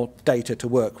have more data to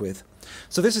work with.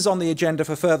 So this is on the agenda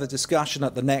for further discussion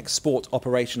at the next Sport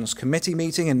Operations Committee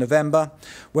meeting in November,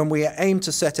 when we aim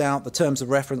to set out the terms of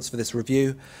reference for this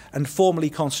review and formally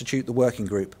constitute the working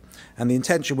group. And the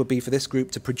intention would be for this group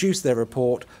to produce their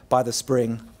report by the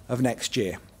spring of next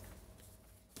year.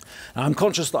 Now, I'm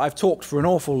conscious that I've talked for an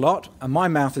awful lot and my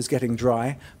mouth is getting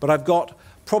dry, but I've got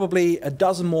probably a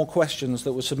dozen more questions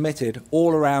that were submitted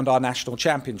all around our national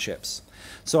championships.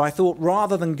 So I thought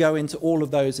rather than go into all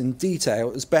of those in detail,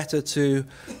 it was better to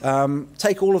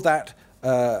take all of that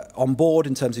on board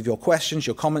in terms of your questions,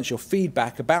 your comments, your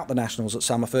feedback about the Nationals at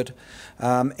Somerford,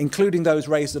 including those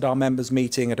raised at our members'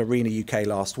 meeting at Arena UK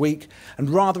last week. And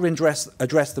rather than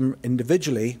address them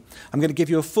individually, I'm going to give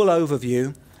you a full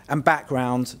overview and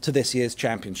background to this year's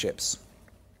championships.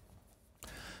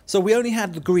 So we only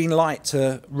had the green light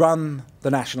to run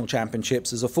the National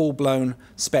Championships as a full-blown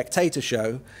spectator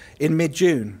show in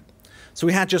mid-June. So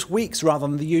we had just weeks rather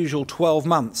than the usual 12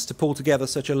 months to pull together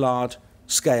such a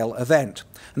large-scale event.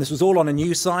 And this was all on a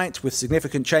new site with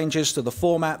significant changes to the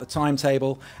format, the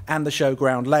timetable, and the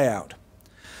showground layout.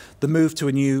 The move to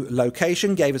a new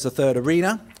location gave us a third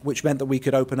arena, which meant that we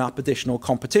could open up additional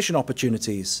competition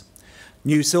opportunities.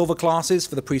 New silver classes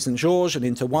for the Prix Saint-Georges and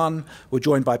Inter 1 were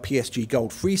joined by PSG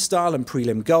Gold Freestyle and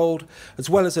Prelim Gold, as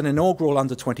well as an inaugural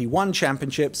Under-21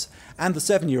 Championships and the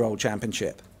 7-year-old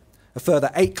Championship. A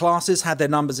further 8 classes had their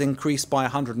numbers increased by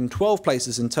 112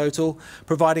 places in total,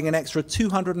 providing an extra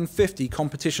 250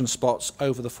 competition spots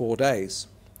over the 4 days.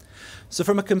 So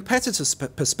from a competitor's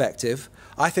perspective,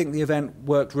 I think the event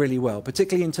worked really well,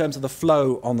 particularly in terms of the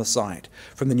flow on the site,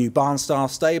 from the new barn-style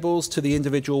stables to the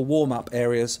individual warm-up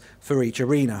areas for each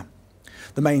arena.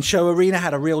 The main show arena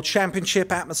had a real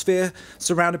championship atmosphere,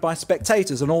 surrounded by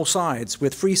spectators on all sides,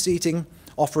 with free seating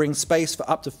offering space for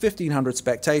up to 1,500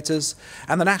 spectators,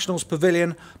 and the Nationals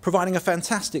Pavilion providing a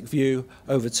fantastic view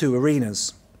over 2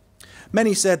 arenas.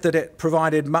 Many said that it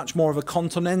provided much more of a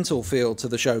continental feel to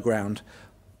the showground,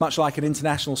 much like an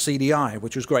international CDI,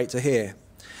 which was great to hear.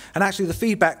 And actually the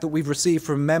feedback that we've received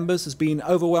from members has been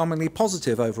overwhelmingly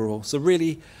positive overall. So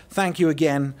really, thank you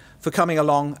again for coming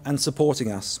along and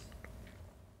supporting us.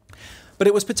 But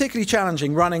it was particularly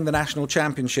challenging running the National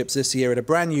Championships this year at a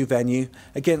brand new venue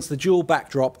against the dual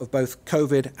backdrop of both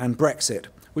COVID and Brexit,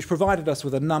 which provided us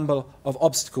with a number of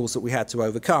obstacles that we had to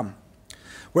overcome.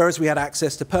 Whereas we had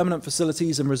access to permanent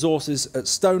facilities and resources at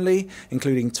Stoneleigh,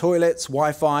 including toilets,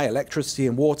 Wi-Fi, electricity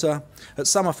and water, at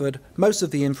Somerford, most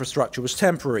of the infrastructure was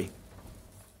temporary.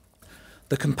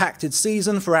 The compacted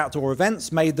season for outdoor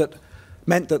events meant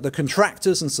that the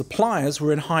contractors and suppliers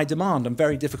were in high demand and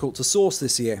very difficult to source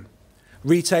this year.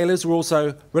 Retailers were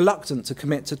also reluctant to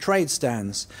commit to trade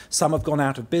stands. Some have gone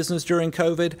out of business during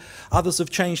COVID, others have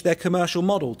changed their commercial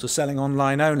model to selling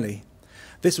online only.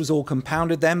 This was all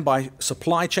compounded then by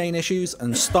supply chain issues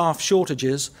and staff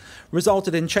shortages,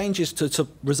 resulting in changes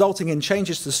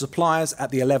to suppliers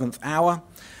at the 11th hour,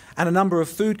 and a number of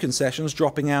food concessions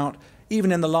dropping out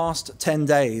even in the last 10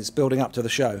 days building up to the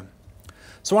show.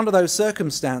 So under those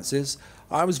circumstances,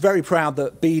 I was very proud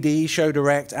that BD, Show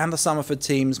Direct and the Somerford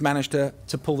teams managed to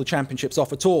pull the championships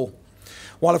off at all.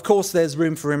 While of course there's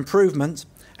room for improvement,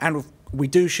 and we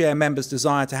do share members'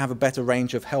 desire to have a better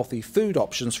range of healthy food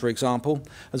options, for example,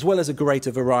 as well as a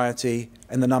greater variety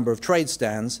in the number of trade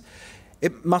stands,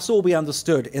 it must all be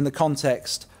understood in the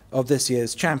context of this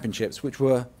year's championships, which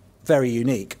were very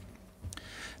unique.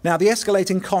 Now, the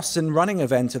escalating costs in running an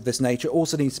event of this nature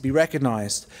also needs to be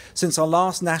recognised. Since our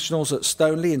last Nationals at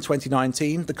Stoneleigh in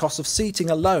 2019, the cost of seating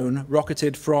alone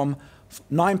rocketed from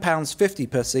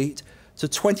 £9.50 per seat to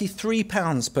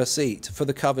 £23 per seat for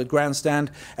the covered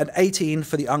grandstand and £18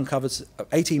 for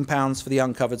the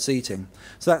uncovered seating.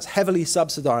 So that's heavily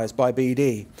subsidised by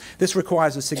BD. This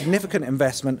requires a significant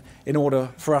investment in order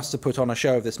for us to put on a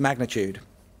show of this magnitude.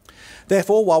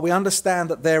 Therefore, while we understand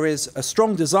that there is a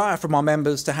strong desire from our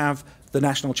members to have the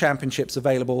National Championships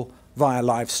available via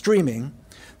live streaming,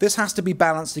 this has to be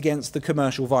balanced against the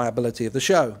commercial viability of the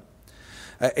show.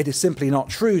 It is simply not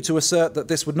true to assert that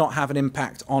this would not have an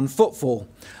impact on footfall.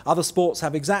 Other sports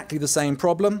have exactly the same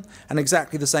problem and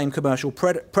exactly the same commercial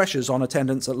pressures on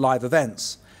attendance at live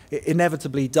events. It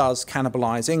inevitably does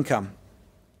cannibalise income.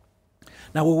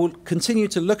 Now, we will continue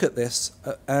to look at this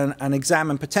and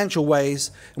examine potential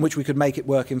ways in which we could make it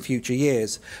work in future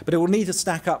years, but it will need to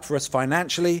stack up for us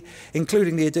financially,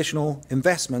 including the additional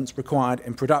investments required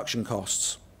in production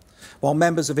costs. While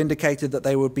members have indicated that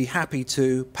they would be happy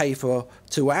to pay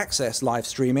to access live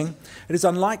streaming, it is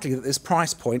unlikely that this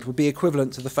price point would be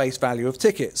equivalent to the face value of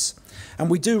tickets, and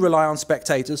we do rely on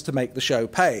spectators to make the show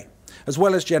pay, as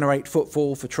well as generate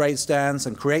footfall for trade stands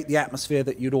and create the atmosphere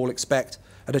that you'd all expect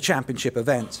at a championship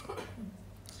event.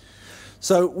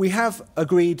 So we have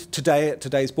agreed today at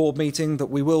today's board meeting that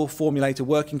we will formulate a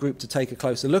working group to take a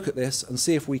closer look at this and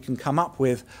see if we can come up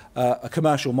with a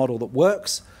commercial model that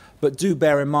works, but do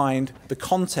bear in mind the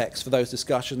context for those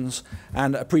discussions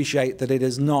and appreciate that it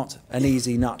is not an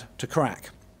easy nut to crack.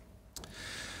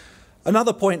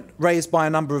 Another point raised by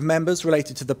a number of members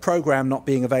related to the programme not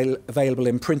being available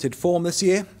in printed form this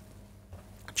year.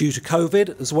 Due to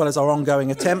COVID, as well as our ongoing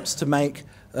attempts to make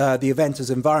the event as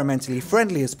environmentally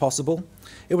friendly as possible,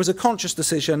 it was a conscious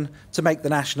decision to make the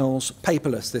Nationals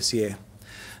paperless this year.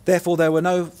 Therefore, there were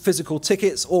no physical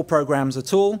tickets or programmes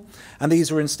at all, and these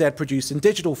were instead produced in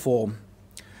digital form.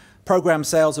 Programme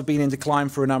sales have been in decline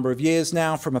for a number of years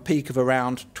now, from a peak of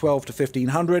around 12 to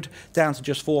 1,500 down to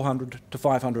just 400 to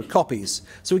 500 copies.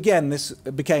 So again, this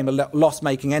became a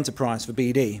loss-making enterprise for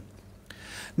BD.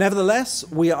 Nevertheless,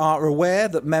 we are aware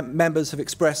that members have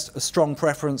expressed a strong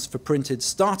preference for printed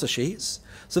starter sheets,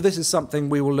 so this is something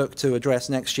we will look to address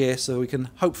next year so we can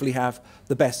hopefully have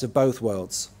the best of both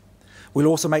worlds. We'll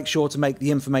also make sure to make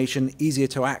the information easier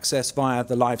to access via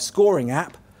the live scoring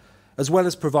app, as well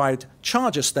as provide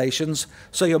charger stations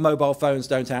so your mobile phones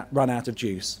don't run out of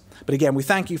juice. But again, we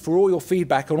thank you for all your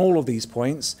feedback on all of these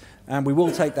points, and we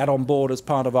will take that on board as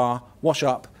part of our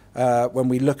wash-up when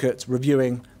we look at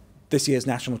reviewing this year's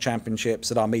National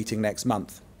Championships at our meeting next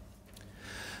month.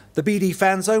 The BD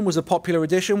Fan Zone was a popular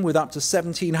addition with up to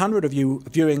 1,700 of you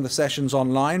viewing the sessions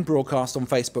online, broadcast on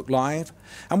Facebook Live,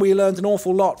 and we learned an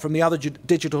awful lot from the other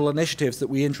digital initiatives that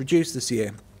we introduced this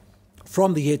year,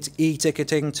 from the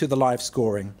e-ticketing to the live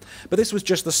scoring. But this was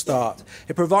just the start.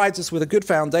 It provides us with a good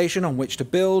foundation on which to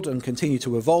build and continue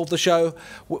to evolve the show.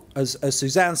 As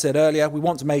Suzanne said earlier, we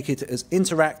want to make it as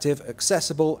interactive,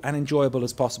 accessible and enjoyable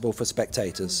as possible for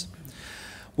spectators.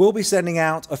 We'll be sending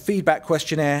out a feedback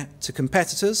questionnaire to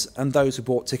competitors and those who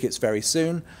bought tickets very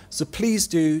soon. So please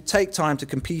do take time to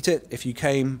complete it if you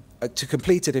came to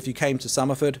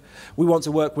Summerford. We want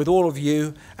to work with all of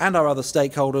you and our other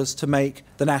stakeholders to make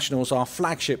the Nationals our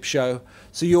flagship show,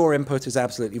 so your input is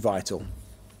absolutely vital.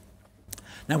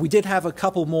 Now, we did have a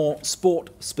couple more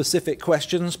sport-specific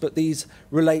questions, but these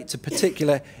relate to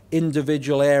particular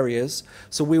individual areas,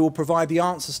 so we will provide the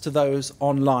answers to those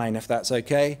online, if that's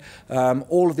okay.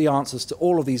 All of the answers to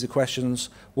all of these questions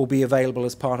will be available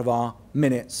as part of our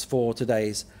minutes for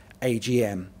today's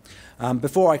AGM.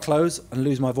 Before I close and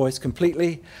lose my voice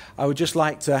completely, I would just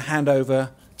like to hand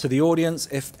over to the audience.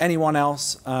 If anyone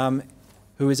else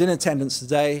who is in attendance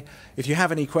today, if you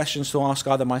have any questions to ask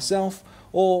either myself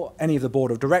or any of the board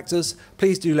of directors,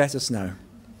 please do let us know.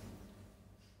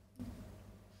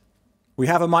 We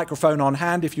have a microphone on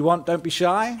hand if you want, don't be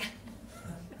shy.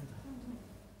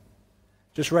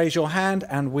 Just raise your hand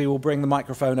and we will bring the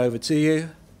microphone over to you.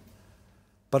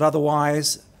 But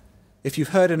otherwise, if you've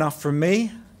heard enough from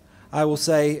me, I will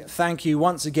say thank you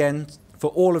once again for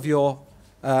all of your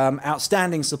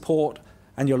outstanding support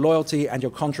and your loyalty and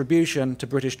your contribution to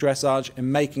British Dressage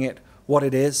in making it what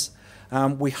it is.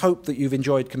 We hope that you've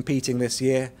enjoyed competing this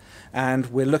year, and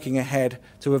we're looking ahead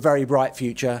to a very bright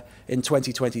future in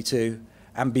 2022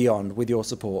 and beyond with your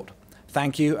support.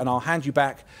 Thank you, and I'll hand you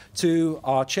back to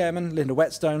our chairman, Linda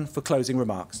Whetstone, for closing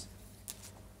remarks.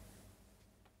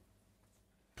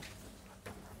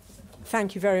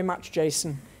 Thank you very much,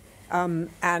 Jason.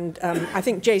 I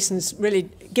think Jason's really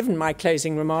given my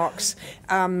closing remarks.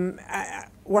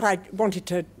 What I wanted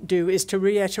to do is to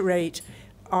reiterate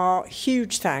our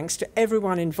huge thanks to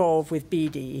everyone involved with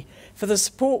BD for the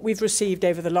support we've received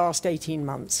over the last 18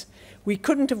 months. We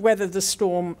couldn't have weathered the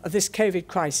storm of this COVID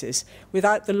crisis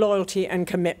without the loyalty and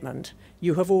commitment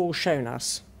you have all shown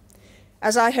us.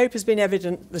 As I hope has been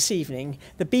evident this evening,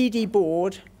 the BD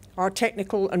board, our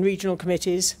technical and regional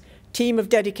committees, team of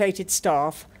dedicated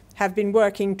staff have been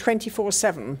working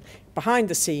 24/7 behind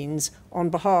the scenes on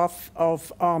behalf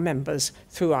of our members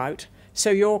throughout,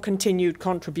 so your continued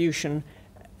contribution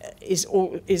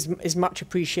is much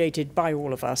appreciated by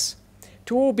all of us.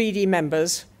 To all BD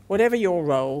members, whatever your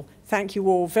role, thank you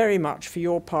all very much for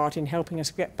your part in helping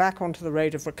us get back onto the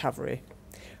road of recovery.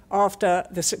 After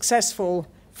the successful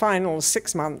final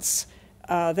 6 months,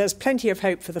 there's plenty of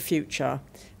hope for the future,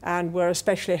 and we're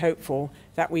especially hopeful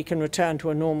that we can return to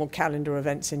a normal calendar of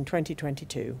events in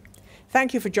 2022.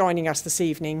 Thank you for joining us this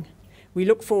evening. We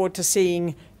look forward to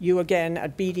seeing you again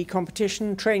at BD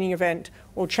competition, training event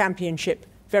or championship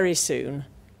very soon.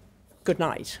 Good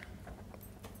night.